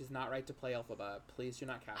Grande. She's not right to play Elphaba. Please do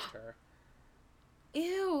not cast her.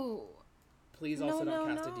 Ew. Please also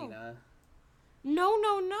don't cast Adina.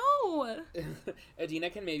 No. Adina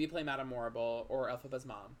can maybe play Madame Morrible or Elphaba's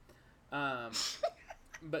mom.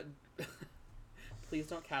 But please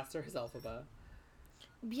don't cast her as Elphaba.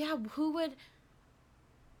 Yeah, who would...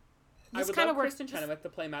 I would love Kristen Chenoweth to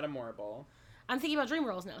play Madame Morrible. I'm thinking about dream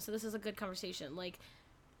roles now, so this is a good conversation. Like,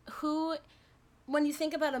 who... When you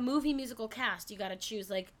think about a movie musical cast, you gotta choose,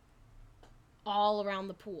 like, all around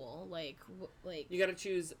the pool. Like... You gotta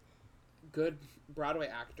choose good Broadway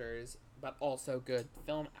actors, but also good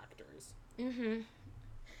film actors. Mm-hmm.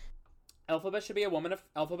 Elphaba should be a woman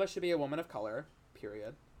of color,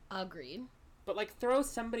 period. Agreed. But, like, throw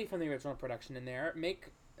somebody from the original production in there.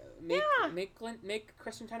 Make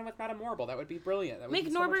Kristen Chenoweth Madame Morrible. That would be brilliant. That would make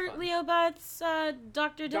be Norbert so Leobut's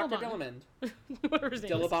Dr. Dillabond. Dr. Dillamond. Whatever his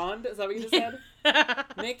name Dillabond? Is that what you just said?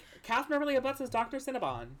 Cast Norbert Leobut's as Dr.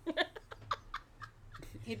 Cinnabon.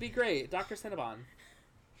 He'd be great. Dr. Cinnabon.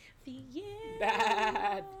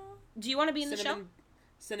 Bad. Do you want to be in the show?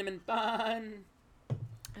 Cinnamon Bun.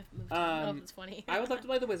 I've moved on. It's funny. I would love to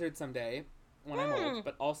play the wizard someday. When I'm old,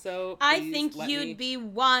 but also I think you'd be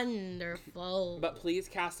wonderful. But please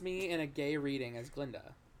cast me in a gay reading as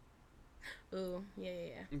Glinda. Ooh,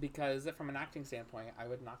 yeah. Because from an acting standpoint, I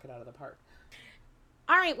would knock it out of the park.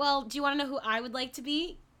 All right, well, do you want to know who I would like to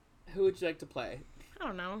be? Who would you like to play? I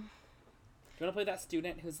don't know. Do you want to play that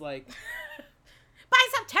student who's like...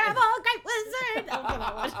 Bicep terrible, great wizard! I don't know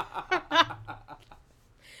that one.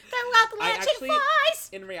 Throughout the lynching flies!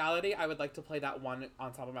 In reality, I would like to play that one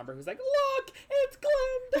ensemble member who's like, look, it's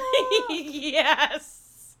Glinda!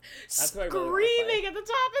 Yes! That's who I really screaming at the top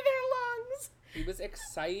of their lungs. He was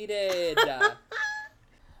excited.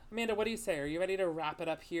 Amanda, what do you say? Are you ready to wrap it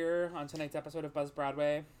up here on tonight's episode of Buzz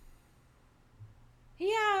Broadway?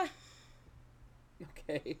 Yeah.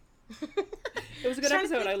 Okay. It was a good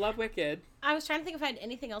episode. I love Wicked. I was trying to think if I had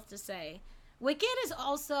anything else to say. Wicked is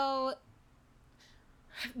also...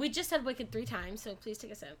 We just said Wicked 3 times, so please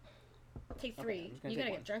take a sip. Take 3. You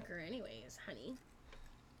gotta get drunker anyways, honey.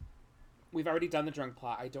 We've already done the drunk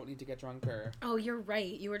plot. I don't need to get drunker. Oh, you're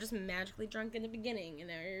right. You were just magically drunk in the beginning, and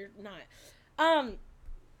now you're not.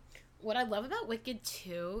 What I love about Wicked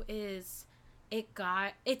 2 is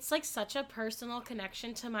it's like such a personal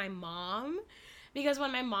connection to my mom. Because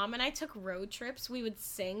when my mom and I took road trips, we would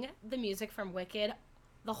sing the music from Wicked,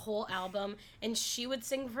 the whole album, and she would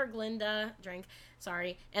sing for Glinda,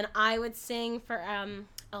 and I would sing for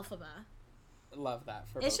Elphaba. Love that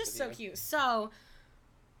for It's both just of so you. cute. So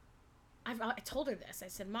I told her this. I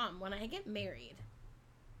said, Mom, when I get married,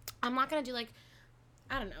 I'm not gonna do like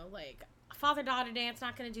a father-daughter dance.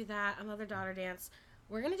 Not gonna do that. A mother-daughter dance.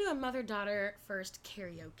 We're gonna do a mother-daughter first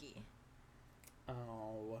karaoke.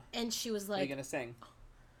 Oh. And she was like, what are you gonna sing?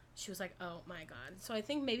 She was like, oh my god. So I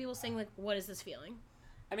think maybe we'll sing like, What Is This Feeling?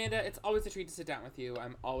 Amanda, it's always a treat to sit down with you.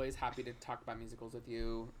 I'm always happy to talk about musicals with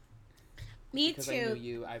you. Me because too. Because I knew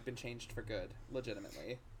you, I've been changed for good.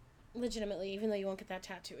 Legitimately, even though you won't get that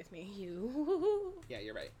tattoo with me. Yeah,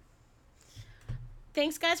 you're right.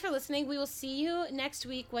 Thanks, guys, for listening. We will see you next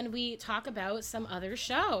week when we talk about some other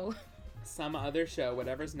show.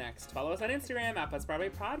 Whatever's next. Follow us on Instagram at Buzz Broadway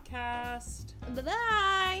Podcast.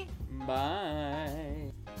 Bye-bye.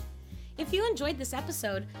 Bye. If you enjoyed this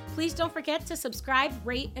episode, please don't forget to subscribe,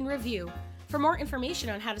 rate, and review. For more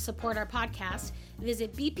information on how to support our podcast,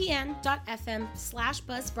 visit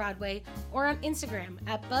bpn.fm/BuzzBroadway or on Instagram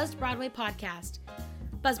at Buzz Broadway Podcast.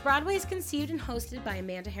 Buzz Broadway is conceived and hosted by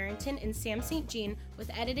Amanda Harrington and Sam St. Jean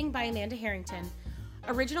with editing by Amanda Harrington.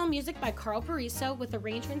 Original music by Carl Pariso with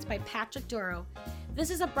arrangements by Patrick Duro. This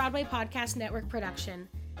is a Broadway Podcast Network production.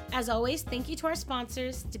 As always, thank you to our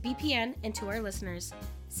sponsors, to BPN, and to our listeners.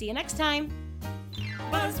 See you next time.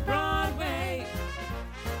 Buzz Broadway.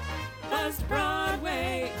 Buzz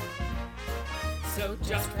Broadway. So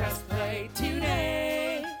just press play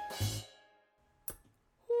today.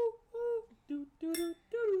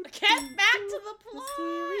 Get back to the the plot.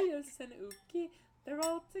 Mysterious and ooky, they're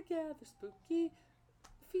all together spooky.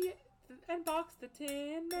 And Box the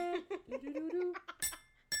Tin Man. Do-do-do-do.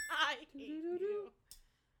 I hate you.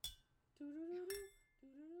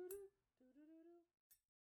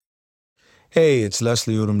 Hey, it's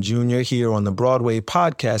Leslie Odom Jr. here on the Broadway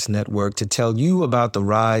Podcast Network to tell you about the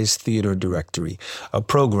Rise Theater Directory, a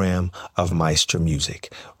program of Maestro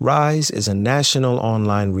Music. Rise is a national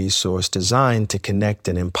online resource designed to connect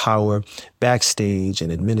and empower backstage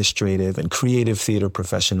and administrative and creative theater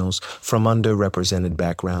professionals from underrepresented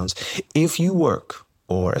backgrounds. If you work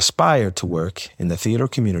or aspire to work in the theater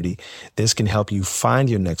community, this can help you find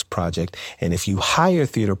your next project. And if you hire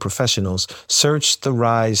theater professionals, search the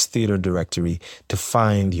Rise Theater Directory to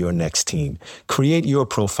find your next team. Create your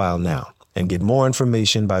profile now and get more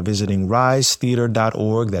information by visiting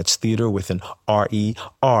risetheater.org. That's theater with an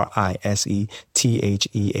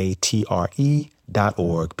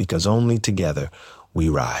RERISETHEATRE.org, because only together we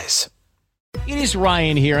rise. It is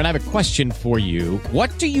Ryan here, and I have a question for you.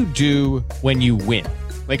 What do you do when you win?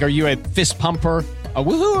 Like, are you a fist pumper, a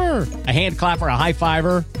woohooer, a hand clapper, a high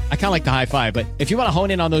fiver? I kind of like the high five, but if you want to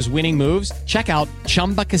hone in on those winning moves, check out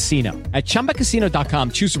Chumba Casino. At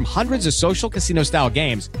ChumbaCasino.com, choose from hundreds of social casino-style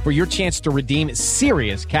games for your chance to redeem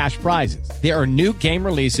serious cash prizes. There are new game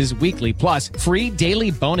releases weekly, plus free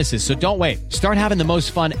daily bonuses. So don't wait. Start having the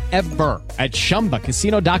most fun ever at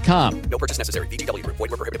ChumbaCasino.com. No purchase necessary. VGW Group.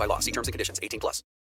 Void where prohibited by law. See terms and conditions. 18+.